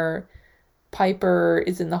one where Piper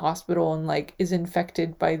is in the hospital and, like, is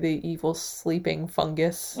infected by the evil sleeping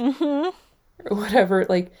fungus. Or whatever.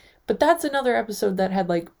 Like, but that's another episode that had,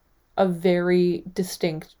 like, a very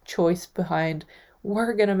distinct choice behind,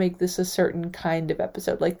 we're going to make this a certain kind of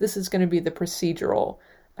episode. Like, this is going to be the procedural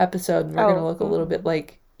episode, and we're going to look a little bit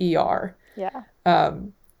like ER. Yeah.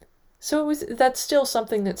 So that's still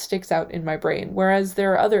something that sticks out in my brain. Whereas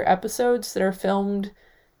there are other episodes that are filmed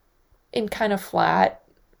in kind of flat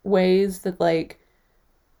ways that, like,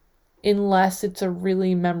 unless it's a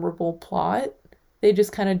really memorable plot, they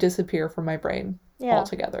just kind of disappear from my brain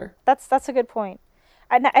altogether. That's a good point.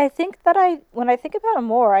 And I think that when I think about it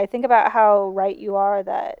more, I think about how right you are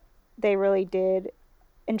that they really did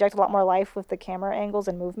inject a lot more life with the camera angles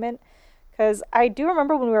and movement. Because I do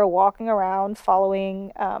remember when we were walking around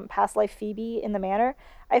following Past Life Phoebe in the manor,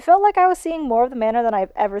 I felt like I was seeing more of the manor than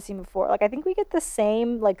I've ever seen before. Like, I think we get the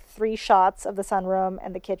same, like, 3 shots of the sunroom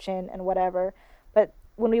and the kitchen and whatever. But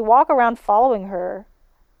when we walk around following her,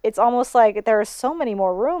 it's almost like there are so many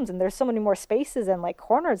more rooms, and there's so many more spaces and, like,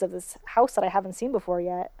 corners of this house that I haven't seen before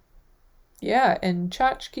yet. Yeah, and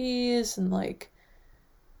tchotchkes and, like,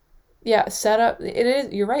 yeah, setup. It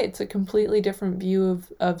is, you're right, it's a completely different view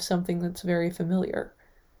of something that's very familiar.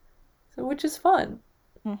 So, which is fun.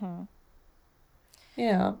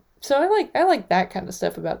 Yeah. So I like that kind of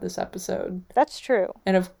stuff about this episode. That's true.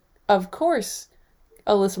 And of course,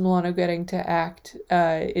 Alyssa Milano getting to act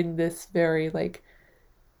in this very, like,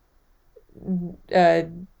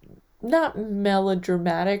 not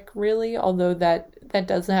melodramatic really, although that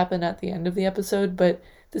does happen at the end of the episode, but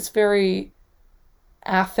this very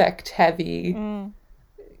affect heavy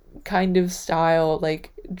kind of style,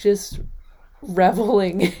 like just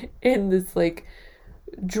reveling in this like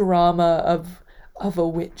drama of a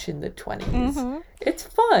witch in the 20s. It's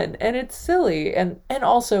fun and it's silly and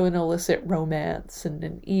also an illicit romance and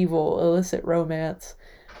an evil illicit romance.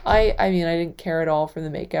 I mean, I didn't care at all for the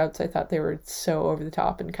makeouts. I thought they were so over the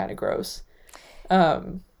top and kind of gross.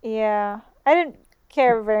 Yeah, I didn't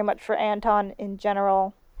care very much for Anton in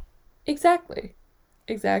general. Exactly.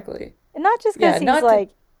 And not just because he's like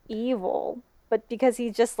evil, but because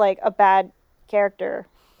he's just like a bad character.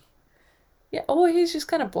 Yeah, oh, he's just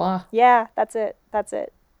kind of blah. Yeah, that's it.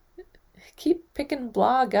 Keep picking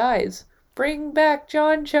blah guys. Bring back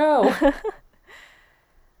John Cho.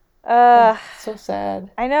 So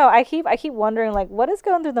sad. I know. I keep wondering, like, what is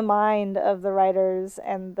going through the mind of the writers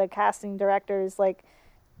and the casting directors? Like,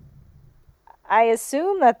 I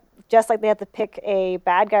assume that just like they have to pick a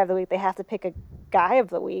bad guy of the week, they have to pick a guy of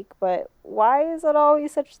the week. But why is it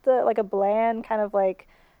always such a bland kind of like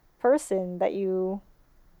person that you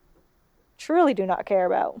truly do not care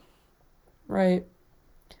about? Right.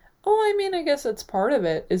 Oh, I mean, I guess that's part of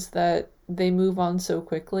it, is that they move on so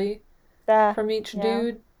quickly from each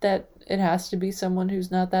dude that it has to be someone who's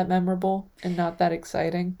not that memorable and not that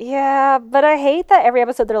exciting. Yeah, but I hate that every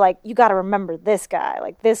episode they're like, you got to remember this guy.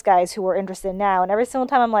 Like, this guy's who we're interested in now. And every single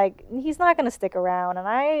time I'm like, he's not going to stick around.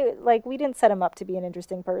 And we didn't set him up to be an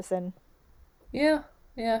interesting person. Yeah,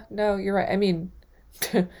 no, you're right. I mean,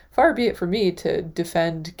 far be it for me to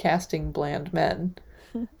defend casting bland men.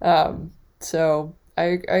 So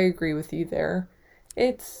I agree with you there.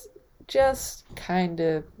 It's just kind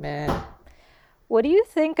of meh. What do you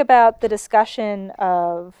think about the discussion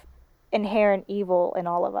of inherent evil in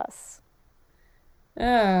all of us?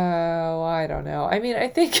 Oh, I don't know. I mean, I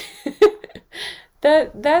think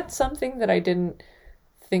that's something that I didn't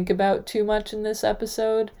think about too much in this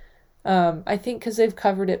episode. I think because they've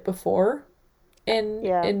covered it before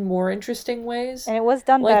in more interesting ways. And it was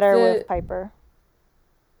done like better with Piper.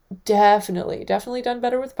 Definitely done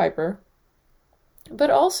better with Piper. But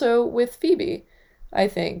also with Phoebe, I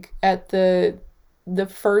think, at the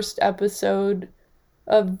first episode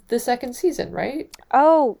of the second season, right?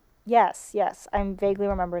 Oh, yes. I'm vaguely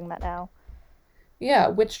remembering that now. Yeah,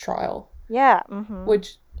 Witch Trial. Yeah.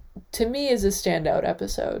 Which to me is a standout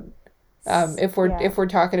episode. If we're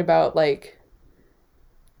talking about like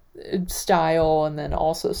style and then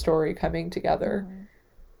also story coming together.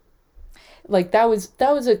 Like that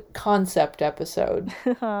was a concept episode.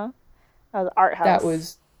 That was Art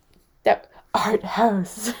House. Art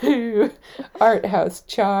House. Art House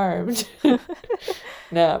charmed.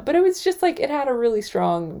 No, but it was just like it had a really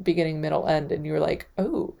strong beginning, middle, end, and you were like,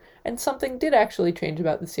 oh, and something did actually change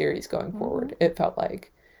about the series going forward. It felt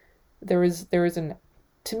like there was an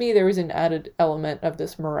added element of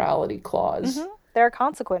this morality clause. There are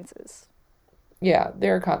consequences. Yeah,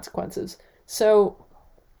 there are consequences. So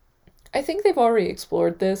I think they've already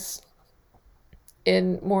explored this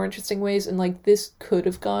in more interesting ways, and like this could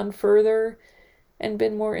have gone further and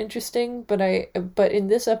been more interesting, but in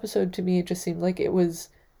this episode, to me, it just seemed like it was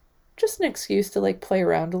just an excuse to like play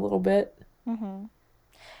around a little bit.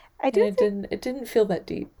 It didn't feel that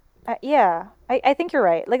deep. I think you're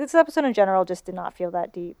right. Like, this episode in general just did not feel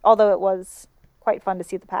that deep, although it was quite fun to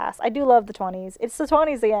see the past. I do love the 20s. It's the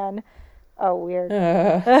 20s again. Oh, weird.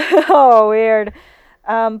 Oh, weird.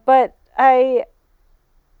 But I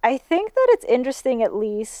think that it's interesting, at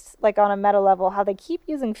least, like, on a meta level, how they keep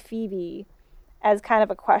using Phoebe as kind of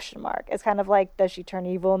a question mark. It's kind of like, does she turn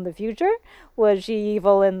evil in the future? Was she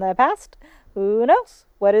evil in the past? Who knows?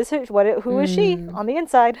 Who is she on the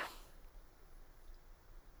inside?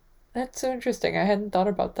 That's so interesting. I hadn't thought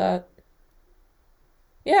about that.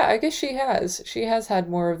 Yeah, I guess she has. She has had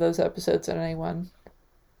more of those episodes than anyone.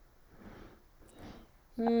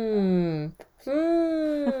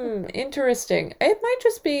 Interesting. It might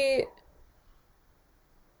just be...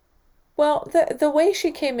 Well, the way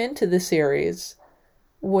she came into the series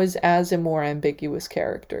was as a more ambiguous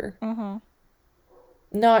character.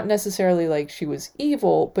 Not necessarily like she was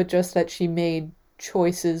evil, but just that she made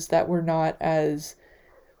choices that were not as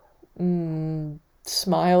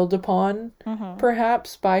smiled upon,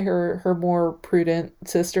 perhaps, by her more prudent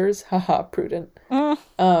sisters. Haha, prudent.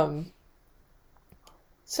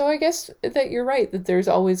 So I guess that you're right, that there's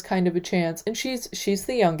always kind of a chance, and she's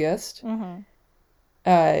the youngest.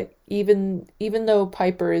 Even though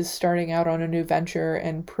Piper is starting out on a new venture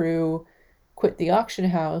and Prue quit the auction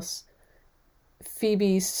house,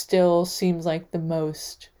 Phoebe still seems like the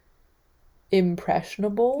most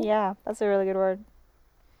impressionable. Yeah, that's a really good word.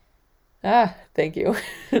 Ah, thank you.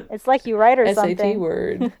 It's like you write or SAT something.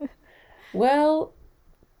 word. Well,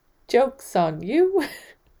 joke's on you.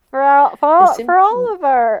 For all Sim- for all of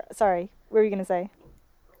our sorry, what were you gonna say?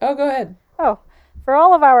 Oh, go ahead. Oh, for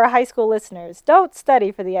all of our high school listeners, don't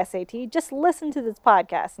study for the SAT. Just listen to this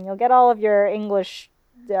podcast, and you'll get all of your English.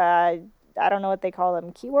 I don't know what they call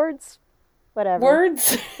them. Keywords, whatever.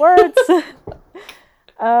 Words? Words.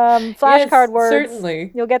 Flashcard Yes, words.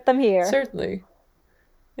 certainly. You'll get them here. Certainly.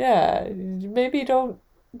 Yeah, maybe don't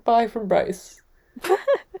buy from Bryce.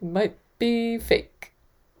 It might be fake.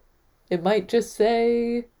 It might just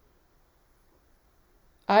say...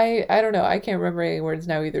 I don't know. I can't remember any words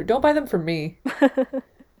now either. Don't buy them from me.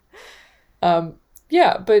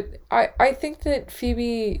 Yeah, but I think that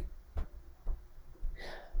Phoebe...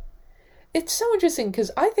 It's so interesting because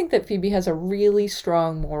I think that Phoebe has a really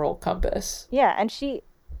strong moral compass. Yeah, and she,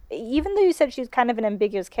 even though you said she's kind of an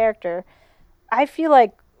ambiguous character, I feel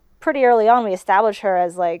like pretty early on we established her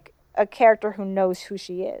as like a character who knows who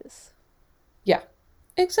she is. Yeah,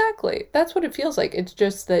 exactly. That's what it feels like. It's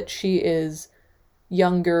just that she is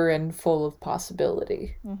younger and full of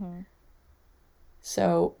possibility. Mm-hmm.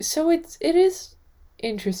 So it is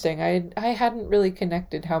interesting. I hadn't really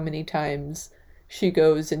connected how many times she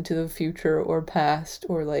goes into the future or past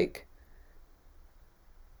or like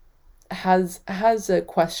has a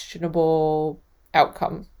questionable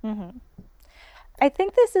outcome. Mm-hmm. I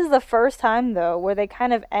think this is the first time though where they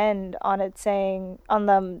kind of end on it saying on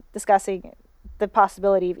them discussing the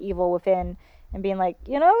possibility of evil within and being like,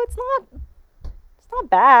 you know, it's not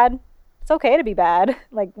bad. It's okay to be bad,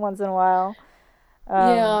 like once in a while.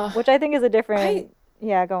 Yeah. Which I think is a different.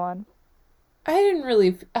 Yeah, go on. I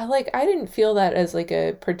didn't feel that as like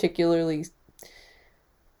a particularly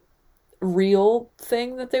real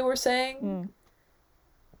thing that they were saying. Mm.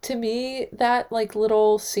 To me, that like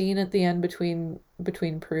little scene at the end between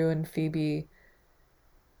Prue and Phoebe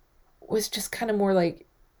was just kind of more like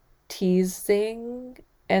teasing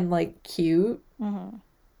and like cute. Mm-hmm.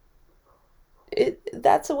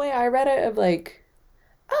 That's the way I read it, of like,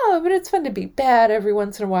 oh, but it's fun to be bad every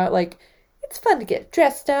once in a while. Like, it's fun to get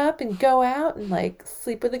dressed up and go out and like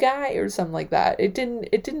sleep with a guy or something like that. It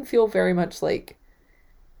didn't feel very much like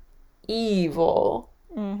evil.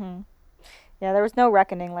 Mm-hmm. Yeah, there was no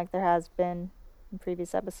reckoning like there has been in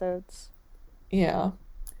previous episodes. Yeah.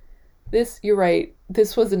 You're right.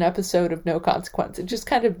 This was an episode of no consequence. It just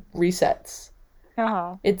kind of resets.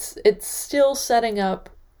 Uh-huh. It's still setting up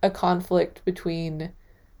a conflict between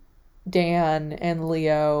Dan and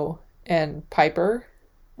Leo and Piper.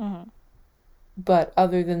 Mm-hmm. But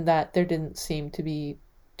other than that, there didn't seem to be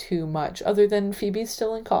too much, other than Phoebe's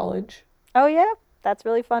still in college. Oh, yeah. That's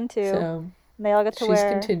really fun, too. So and they all get to she's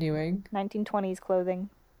wear continuing. 1920s clothing.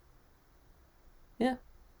 Yeah.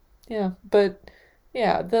 But,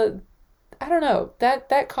 yeah, I don't know,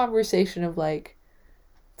 that conversation of, like,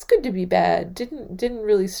 it's good to be bad didn't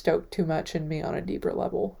really stoke too much in me on a deeper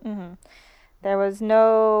level. Mm-hmm. There was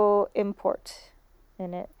no import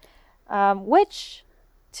in it. Which,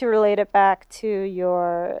 to relate it back to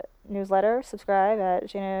your newsletter, subscribe at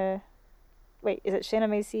Shayna... Wait, is it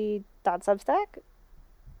ShaynaMacy.substack?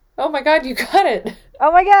 Oh my god, you got it!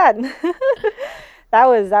 Oh my god! That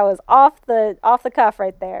was off the cuff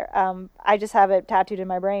right there. I just have it tattooed in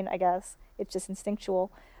my brain, I guess. It's just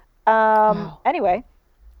instinctual. Wow. Anyway,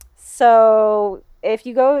 so if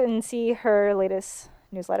you go and see her latest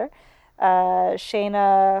newsletter,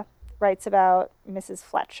 Shayna writes about Mrs.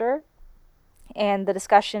 Fletcher and the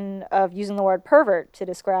discussion of using the word pervert to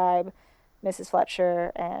describe Mrs.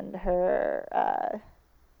 Fletcher and her,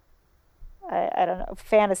 I don't know,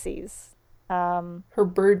 fantasies. Her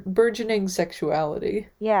burgeoning sexuality.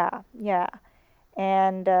 Yeah.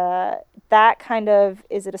 And that kind of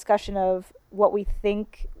is a discussion of what we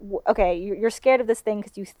think. Okay, you're scared of this thing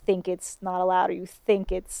because you think it's not allowed, or you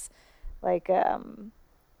think it's like,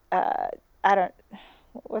 I don't,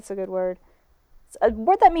 what's a good word? It's a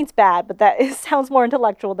word that means bad, but that sounds more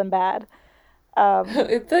intellectual than bad.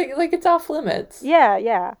 It's like it's off limits.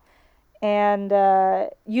 Yeah. And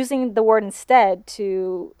using the word instead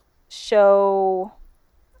to show,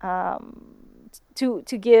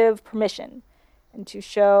 to give permission and to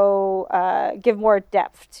show, give more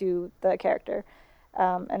depth to the character,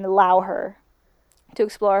 and allow her to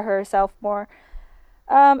explore herself more.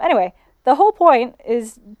 Anyway, the whole point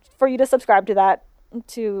is for you to subscribe to that,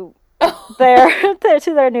 to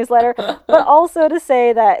their newsletter, but also to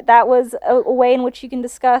say that was a way in which you can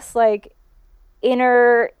discuss like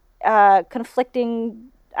inner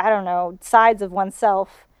conflicting, I don't know, sides of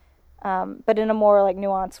oneself, but in a more like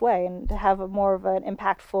nuanced way, and to have a more of an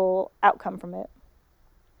impactful outcome from it.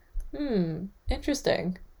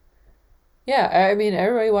 Interesting. Yeah, I mean,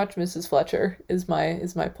 everybody watch Mrs. Fletcher is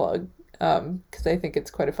my plug, because I think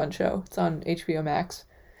it's quite a fun show. It's on HBO Max.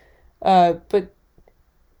 But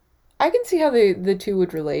I can see how the two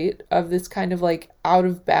would relate, of this kind of like out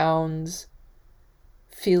of bounds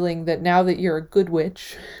feeling that now that you're a good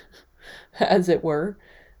witch, as it were,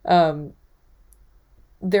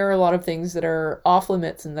 there are a lot of things that are off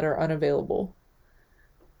limits and that are unavailable.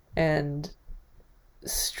 And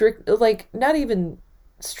strict, like, not even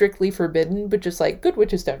strictly forbidden, but just like, good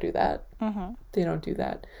witches don't do that. They don't do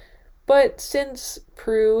that. But since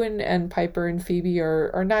Prue and Piper and Phoebe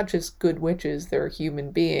are not just good witches, they're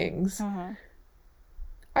human beings,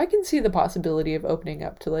 I can see the possibility of opening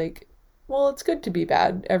up to like, well, it's good to be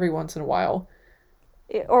bad every once in a while.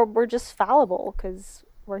 Or we're just fallible because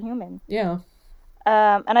we're human. Yeah.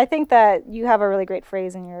 And I think that you have a really great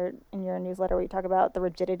phrase in your newsletter where you talk about the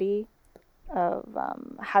rigidity of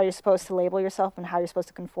how you're supposed to label yourself and how you're supposed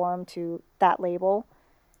to conform to that label.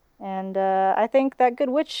 And I think that good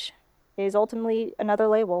witch is ultimately another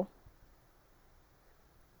label.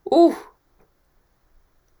 Ooh.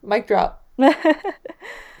 Mic drop.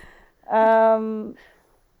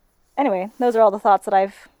 Anyway, those are all the thoughts that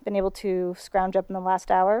I've been able to scrounge up in the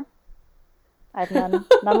last hour. I have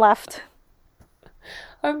none left.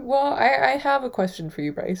 Well, I have a question for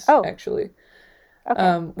you, Bryce, actually.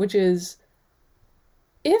 Okay. Which is,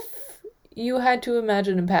 if you had to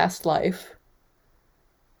imagine a past life,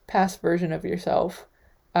 past version of yourself,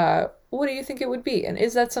 what do you think it would be? And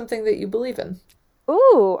is that something that you believe in?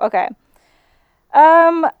 Ooh, okay.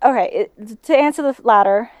 To answer the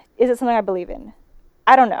latter, is it something I believe in?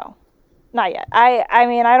 I don't know. Not yet. I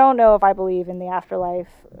mean, I don't know if I believe in the afterlife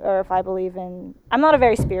or if I believe in... I'm not a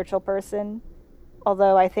very spiritual person,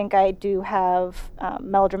 although I think I do have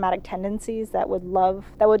melodramatic tendencies that would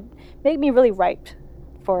make me really ripe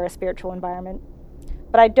for a spiritual environment.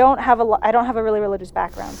 But I don't have a really religious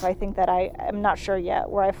background, so I think that I am not sure yet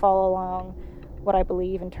where I fall along what I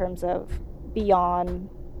believe in terms of beyond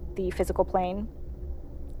the physical plane,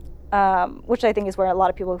 which I think is where a lot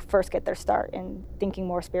of people first get their start in thinking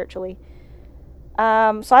more spiritually.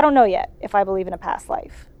 So I don't know yet if I believe in a past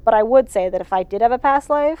life, but I would say that if I did have a past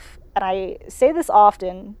life, and I say this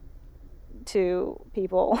often to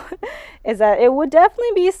people, is that it would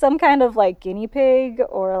definitely be some kind of like guinea pig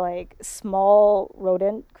or like small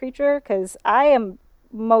rodent creature, because I am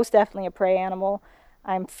most definitely a prey animal.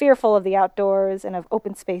 I'm fearful of the outdoors and of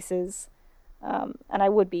open spaces, and I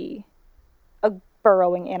would be a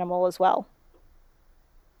burrowing animal as well.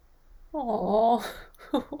 Oh,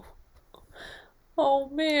 oh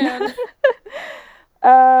man.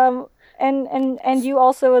 And you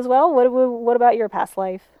also as well. What about your past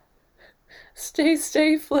life? Stay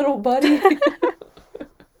safe, little buddy.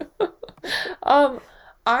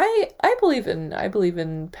 I believe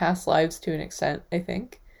in past lives to an extent, I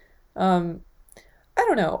think. I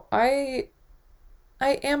don't know. I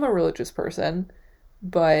am a religious person,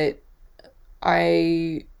 but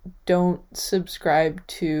I don't subscribe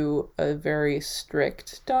to a very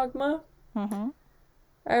strict dogma.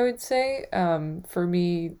 I would say, for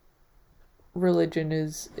me, religion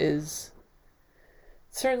is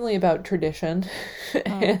certainly about tradition,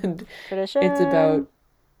 and Tradition. it's about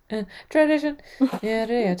tradition.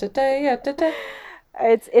 It's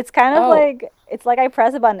kind of like, it's like I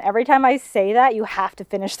press a button every time I say that. You have to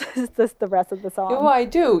finish the rest of the song. Oh, I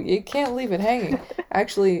do. You can't leave it hanging.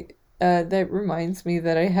 Actually, that reminds me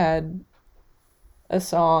that I had a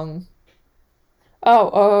song.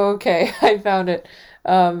 Oh, okay. I found it.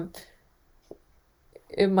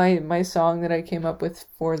 My song that I came up with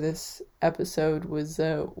for this episode was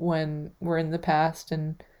when we're in the past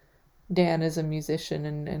and Dan is a musician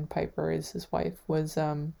and Piper is his wife, was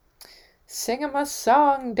sing him a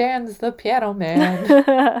song, Dan's the piano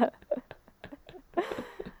man.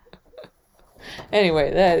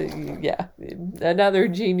 Anyway, another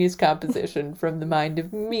genius composition from the mind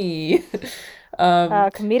of me.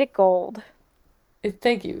 Comedic gold.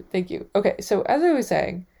 Thank you. Okay, so as I was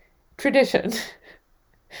saying, tradition.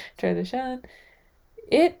 Tradition.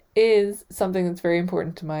 It is something that's very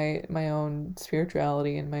important to my own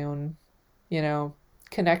spirituality and my own,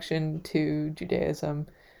 connection to Judaism.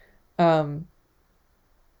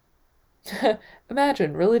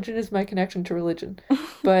 Imagine, religion is my connection to religion.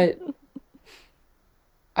 But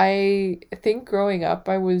I think growing up,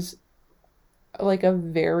 I was like a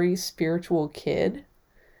very spiritual kid,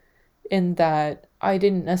 in that I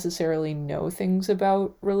didn't necessarily know things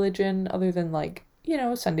about religion other than like,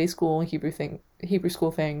 Sunday school, Hebrew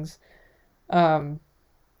school things.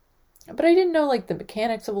 but I didn't know like the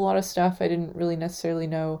mechanics of a lot of stuff. I didn't really necessarily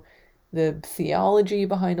know the theology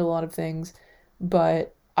behind a lot of things,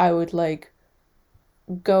 but I would like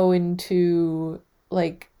go into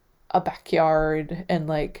like a backyard and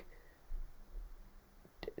like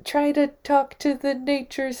try to talk to the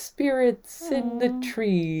nature spirits in the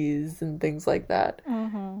trees and things like that.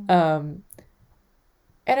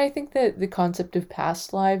 And I think that the concept of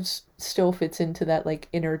past lives still fits into that like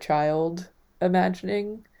inner child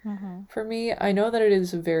imagining for me. I know that it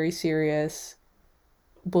is a very serious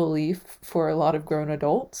belief for a lot of grown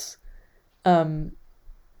adults. But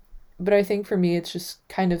I think for me it's just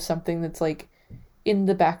kind of something that's like in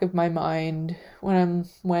the back of my mind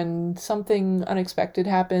when something unexpected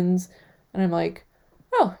happens and I'm like,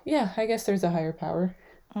 oh yeah, I guess there's a higher power.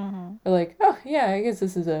 Or like, oh yeah, I guess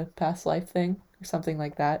this is a past life thing or something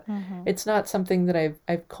like that. It's not something that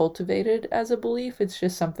I've cultivated as a belief. It's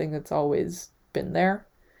just something that's always been there.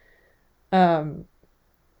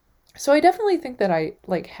 So I definitely think that I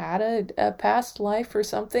like had a past life or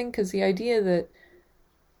something, because the idea that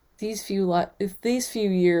these few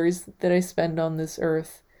years that I spend on this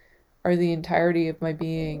earth are the entirety of my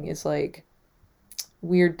being is like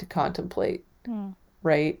weird to contemplate,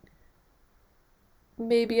 right?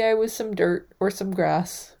 Maybe I was some dirt or some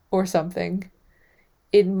grass or something.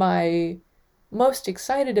 In my most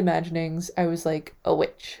excited imaginings, I was like a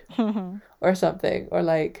witch or something, or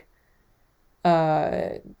like,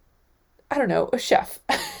 I don't know, a chef.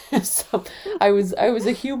 So I was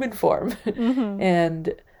a human form,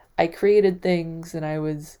 and I created things, and I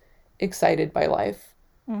was excited by life.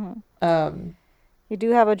 You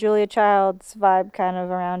do have a Julia Childs vibe kind of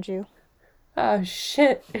around you. Oh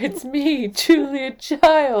shit, it's me, Julia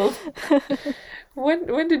Child.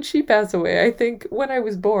 When did she pass away? I think when I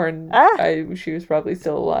was born. She was probably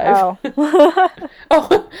still alive.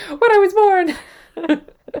 Oh, when I was born.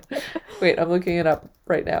 Wait, I'm looking it up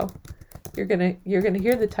right now. You're gonna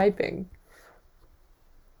hear the typing.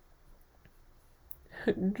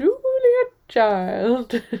 Julia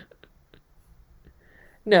Child.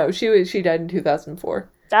 No, she died in 2004.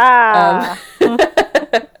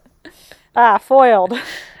 Foiled.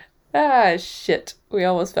 Shit. We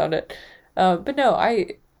almost found it. But no,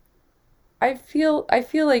 I feel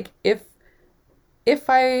like if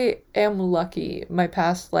I am lucky, my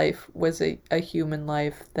past life was a human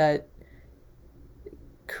life that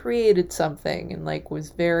created something and like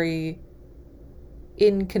was very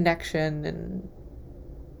in connection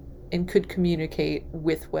and could communicate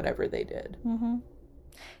with whatever they did.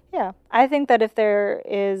 Yeah, I think that if there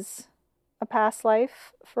is a past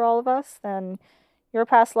life for all of us, then your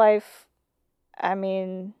past life, I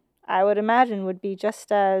mean, I would imagine would be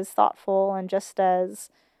just as thoughtful and just as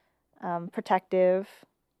protective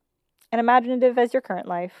and imaginative as your current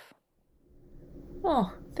life.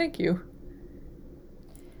 Oh, thank you.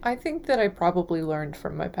 I think that I probably learned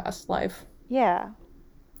from my past life. Yeah.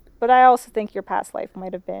 But I also think your past life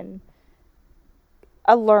might have been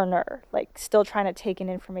a learner, like still trying to take in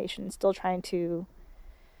information, still trying to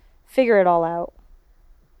figure it all out.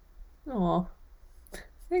 Oh,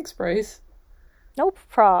 thanks, Bryce. Nope,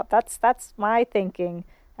 prob. That's my thinking.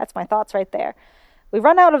 That's my thoughts right there. We've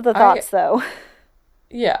run out of the thoughts, though.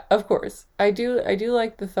 Yeah, of course. I do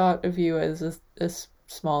like the thought of you as a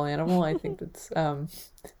small animal. I think that's I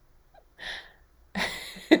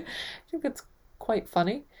think that's quite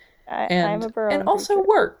funny. I'm a burrowing and also creature.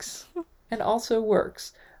 works. And also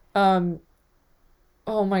works. Oh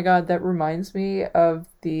my god, that reminds me of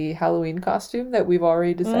the Halloween costume that we've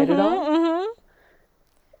already decided on.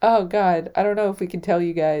 Oh god, I don't know if we can tell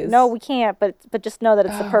you guys. No, we can't, but just know that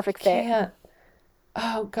it's the perfect fit. Can't.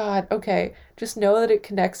 Oh god, okay. Just know that it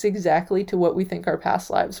connects exactly to what we think our past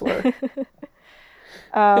lives were.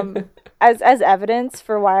 As evidence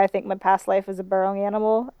for why I think my past life was a burrowing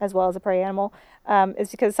animal as well as a prey animal, is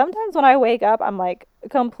because sometimes when I wake up, I'm like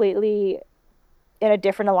completely in a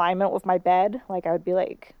different alignment with my bed. Like I would be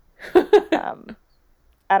like, I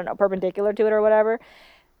don't know, perpendicular to it or whatever.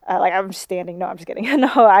 Like I'm just standing. No, I'm just kidding.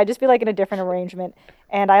 No, I just be like in a different arrangement.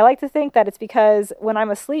 And I like to think that it's because when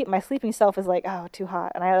I'm asleep, my sleeping self is like, oh, too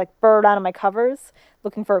hot. And I like burrow down in my covers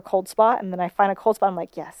looking for a cold spot. And then I find a cold spot. I'm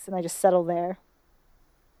like, yes. And I just settle there.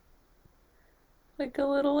 Like a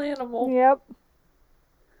little animal. Yep.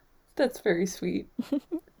 That's very sweet.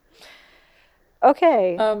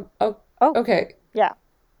 Okay. Okay. Yeah.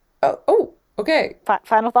 Okay.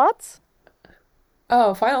 Final thoughts?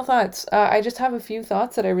 Oh, final thoughts. I just have a few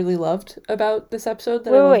thoughts that I really loved about this episode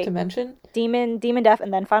that I want to mention. Demon Death,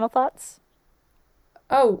 and then final thoughts?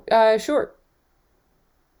 Oh, sure.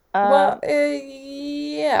 Yeah.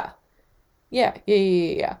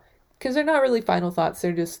 Yeah. because they're not really final thoughts.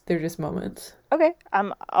 They're just moments. Okay,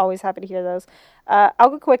 I'm always happy to hear those. I'll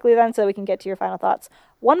go quickly then so we can get to your final thoughts.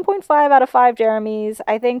 1.5 out of 5 Jeremys.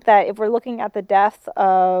 I think that if we're looking at the death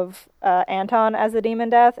of Anton as the demon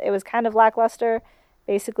death, it was kind of lackluster.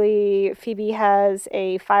 Basically, Phoebe has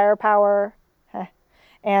a firepower,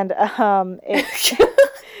 and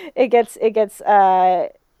it gets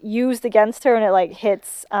used against her, and it like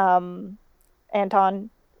hits Anton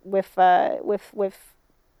with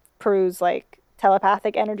Prue's like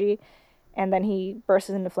telepathic energy, and then he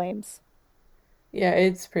bursts into flames. Yeah,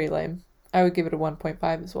 it's pretty lame. I would give it a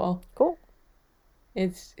 1.5 as well. Cool.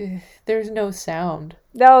 It's there's no sound.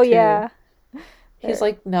 Oh, yeah. He's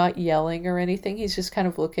like not yelling or anything. He's just kind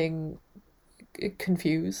of looking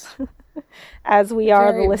confused. As we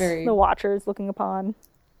are Very- the watchers looking upon.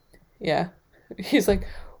 Yeah. He's like,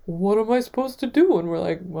 what am I supposed to do? And we're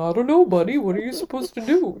like, well, I don't know, buddy. What are you supposed to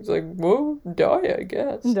do? He's like, well, die, I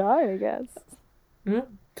guess. Die, I guess. Yeah.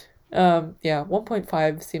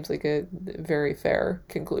 1.5 seems like a very fair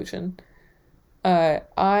conclusion.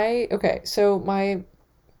 Okay, so my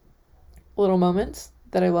little moments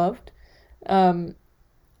that I loved,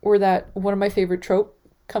 were that one of my favorite trope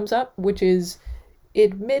comes up, which is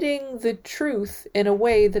admitting the truth in a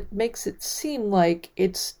way that makes it seem like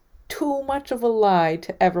it's too much of a lie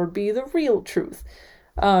to ever be the real truth.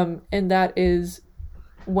 And that is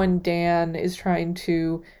when Dan is trying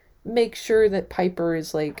to make sure that Piper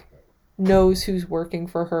is like knows who's working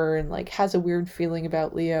for her and like has a weird feeling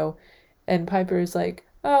about Leo, and Piper is like,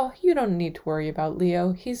 oh, you don't need to worry about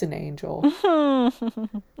Leo, he's an angel.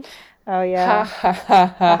 Oh yeah. Ha ha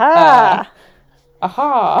ha ha ha.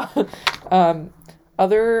 Aha.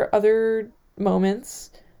 Other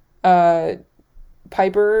moments,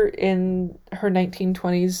 Piper in her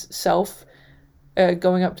 1920s self,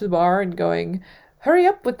 going up to the bar and going, hurry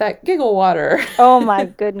up with that giggle water. Oh my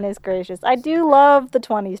goodness gracious. I do love the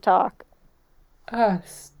 20s talk.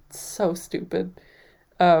 So stupid.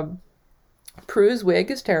 Prue's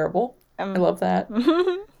wig is terrible. I love that.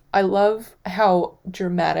 I love how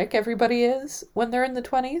dramatic everybody is when they're in the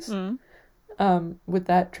 20s. With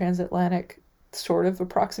that transatlantic sort of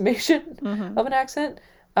approximation of an accent.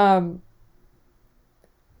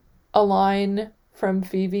 A line from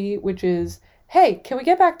Phoebe, which is, hey, can we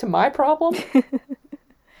get back to my problem?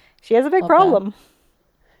 She has a big problem.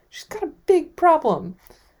 She's got a big problem.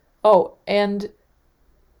 Oh, and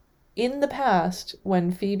in the past,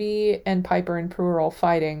 when Phoebe and Piper and Prue are all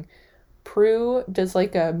fighting, Prue does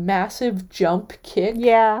like a massive jump kick.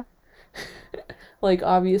 Yeah. Like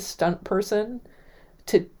obvious stunt person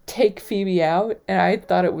to take Phoebe out, and I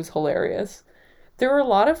thought it was hilarious. There were a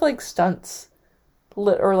lot of like stunts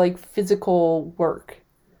or like physical work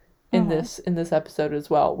in this episode as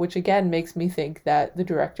well, which again makes me think that the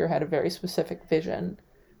director had a very specific vision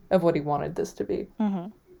of what he wanted this to be.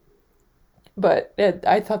 But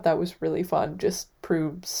I thought that was really fun, just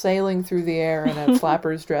Prue sailing through the air in a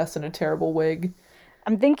flapper's dress and a terrible wig.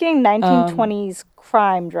 I'm thinking 1920s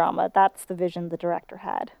crime drama. That's the vision the director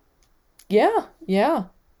had. Yeah,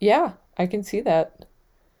 I can see that.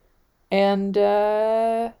 And,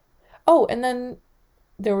 and then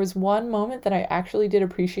there was one moment that I actually did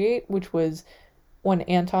appreciate, which was when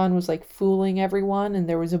Anton was, like, fooling everyone and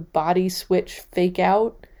there was a body switch fake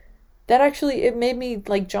out. That actually, it made me,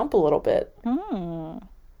 like, jump a little bit. I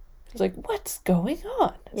was like, what's going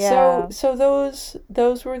on? Yeah. So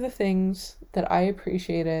those were the things that I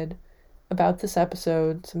appreciated about this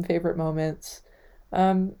episode, some favorite moments.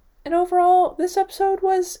 And overall, this episode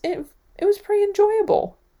was pretty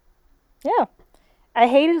enjoyable. Yeah. I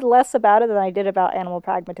hated less about it than I did about Animal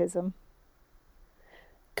Pragmatism.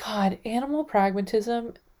 God, Animal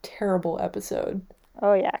Pragmatism, terrible episode.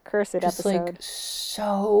 Oh yeah, cursed Just episode. like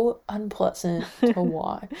so unpleasant to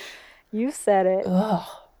watch. You said it. Ugh.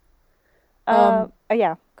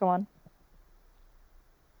 Yeah, go on.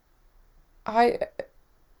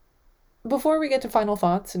 Before we get to final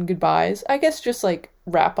thoughts and goodbyes, I guess just like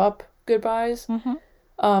wrap up goodbyes.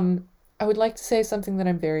 I would like to say something that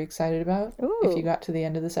I'm very excited about. Ooh. If you got to the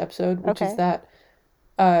end of this episode, which Okay. is that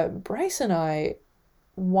Bryce and I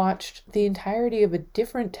watched the entirety of a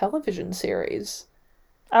different television series.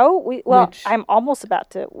 Oh, Which- I'm almost about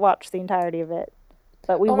to watch the entirety of it,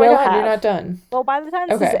 but we Oh will my God, have. you're not done. Well, by the time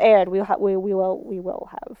this is Okay. aired, we will have.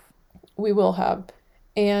 We will have.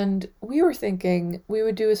 And we were thinking we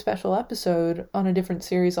would do a special episode on a different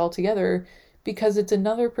series altogether because it's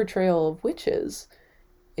another portrayal of witches,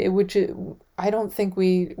 which I don't think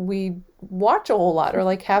we watch a whole lot or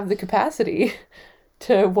like have the capacity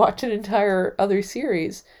to watch an entire other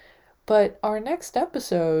series. But our next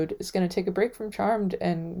episode is going to take a break from Charmed,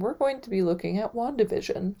 and we're going to be looking at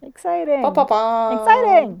WandaVision. Exciting. Ba-ba-ba.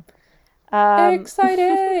 Exciting.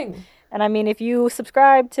 Exciting. And I mean, if you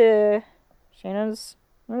subscribe to Shayna's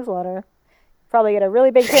newsletter, you probably get a really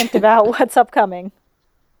big hint about what's upcoming.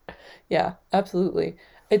 Yeah, absolutely.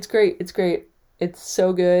 It's great. It's great. It's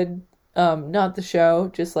so good. Not the show,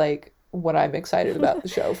 just like what I'm excited about the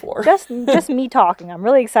show for. just me talking. I'm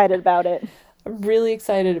really excited about it. I'm really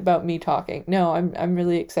excited about me talking. No, I'm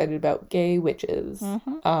really excited about gay witches.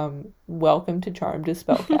 Mm-hmm. Welcome to Charmed to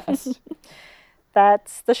Spellcast.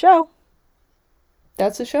 That's the show.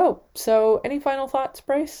 That's the show. So, any final thoughts,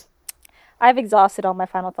 Bryce? I've exhausted all my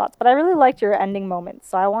final thoughts, but I really liked your ending moments,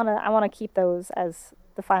 so I wanna keep those as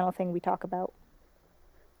the final thing we talk about.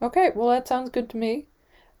 Okay, well that sounds good to me.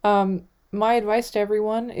 My advice to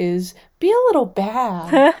everyone is be a little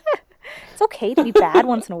bad. It's okay to be bad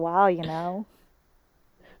once in a while, you know.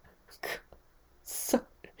 So,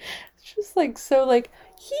 it's just like so like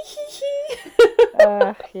hee hee hee.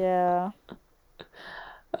 Yeah.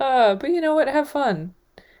 But you know what? Have fun.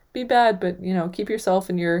 Be bad, but you know, keep yourself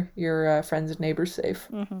and your friends and neighbors safe.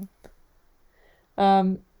 Mm-hmm.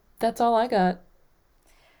 That's all I got.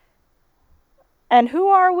 And who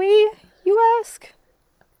are we, you ask?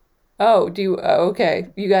 Oh, do you? Okay,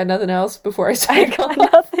 you got nothing else before I I sign got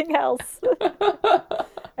off? nothing else. I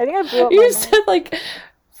think I blew up my You mind. said like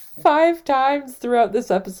 5 times throughout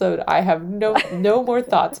this episode. I have no more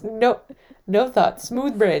thoughts. No thoughts.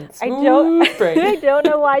 Smooth brain. I Smooth brain. don't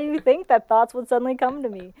know why you think that thoughts would suddenly come to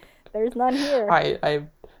me. There's none here. I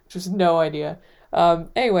just no idea.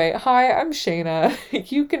 Anyway, hi, I'm Shayna.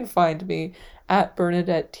 You can find me at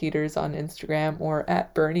Bernadette Teeters on Instagram or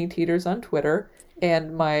at Bernie Teeters on Twitter.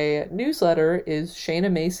 And my newsletter is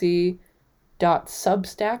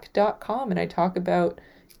shaynamacy.substack.com, and I talk about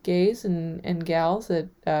gays and gals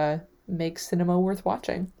that make cinema worth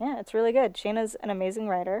watching. Yeah, it's really good. Shayna's an amazing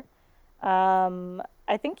writer.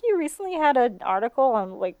 I think you recently had an article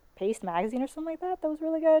on like Paste Magazine or something like that. That was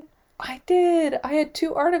really good. I did. I had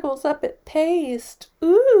 2 articles up at Paste.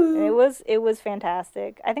 Ooh. It was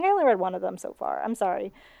fantastic. I think I only read one of them so far. I'm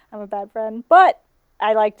sorry. I'm a bad friend. But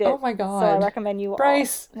I liked it. Oh my god. So I recommend you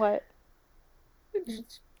Bryce. all. What?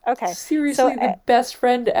 Okay. Seriously, So, the best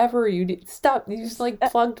friend ever. Stop. You just like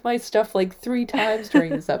plugged my stuff like 3 times during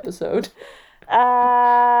this episode.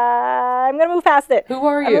 I'm gonna move past it. Who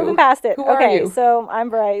are I'm you? moving past it. Who are Okay, you? so I'm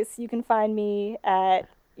Bryce. You can find me at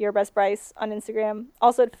Your Best Bryce on Instagram.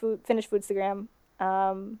 Also at Finished Foodstagram.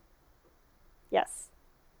 Yes.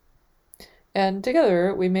 And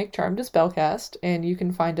together we make Charmed to Spellcast, and you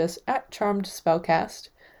can find us at Charmed to Spellcast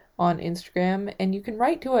on Instagram, and you can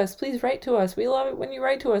write to us. Please write to us. We love it when you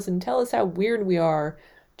write to us and tell us how weird we are.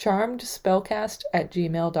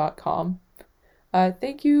 charmedspellcast@gmail.com.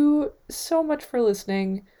 Thank you so much for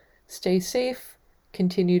listening. Stay safe.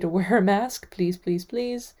 Continue to wear a mask. Please, please,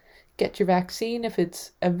 please. Get your vaccine if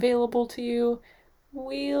it's available to you.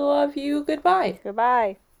 We love you. Goodbye.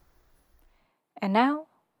 Goodbye. And now,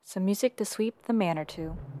 some music to sweep the manor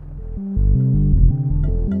to.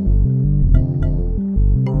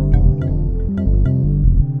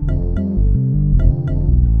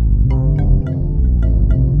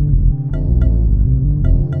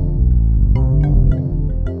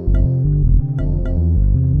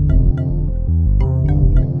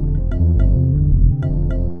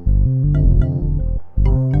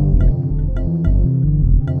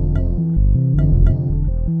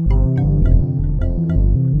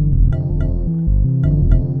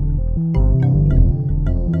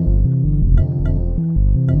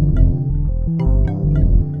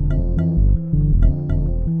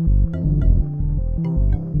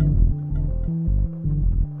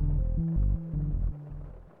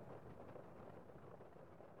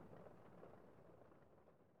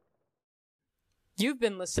 You've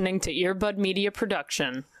been listening to Earbud Media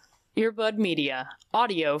Production. Earbud Media,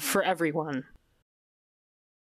 audio for everyone.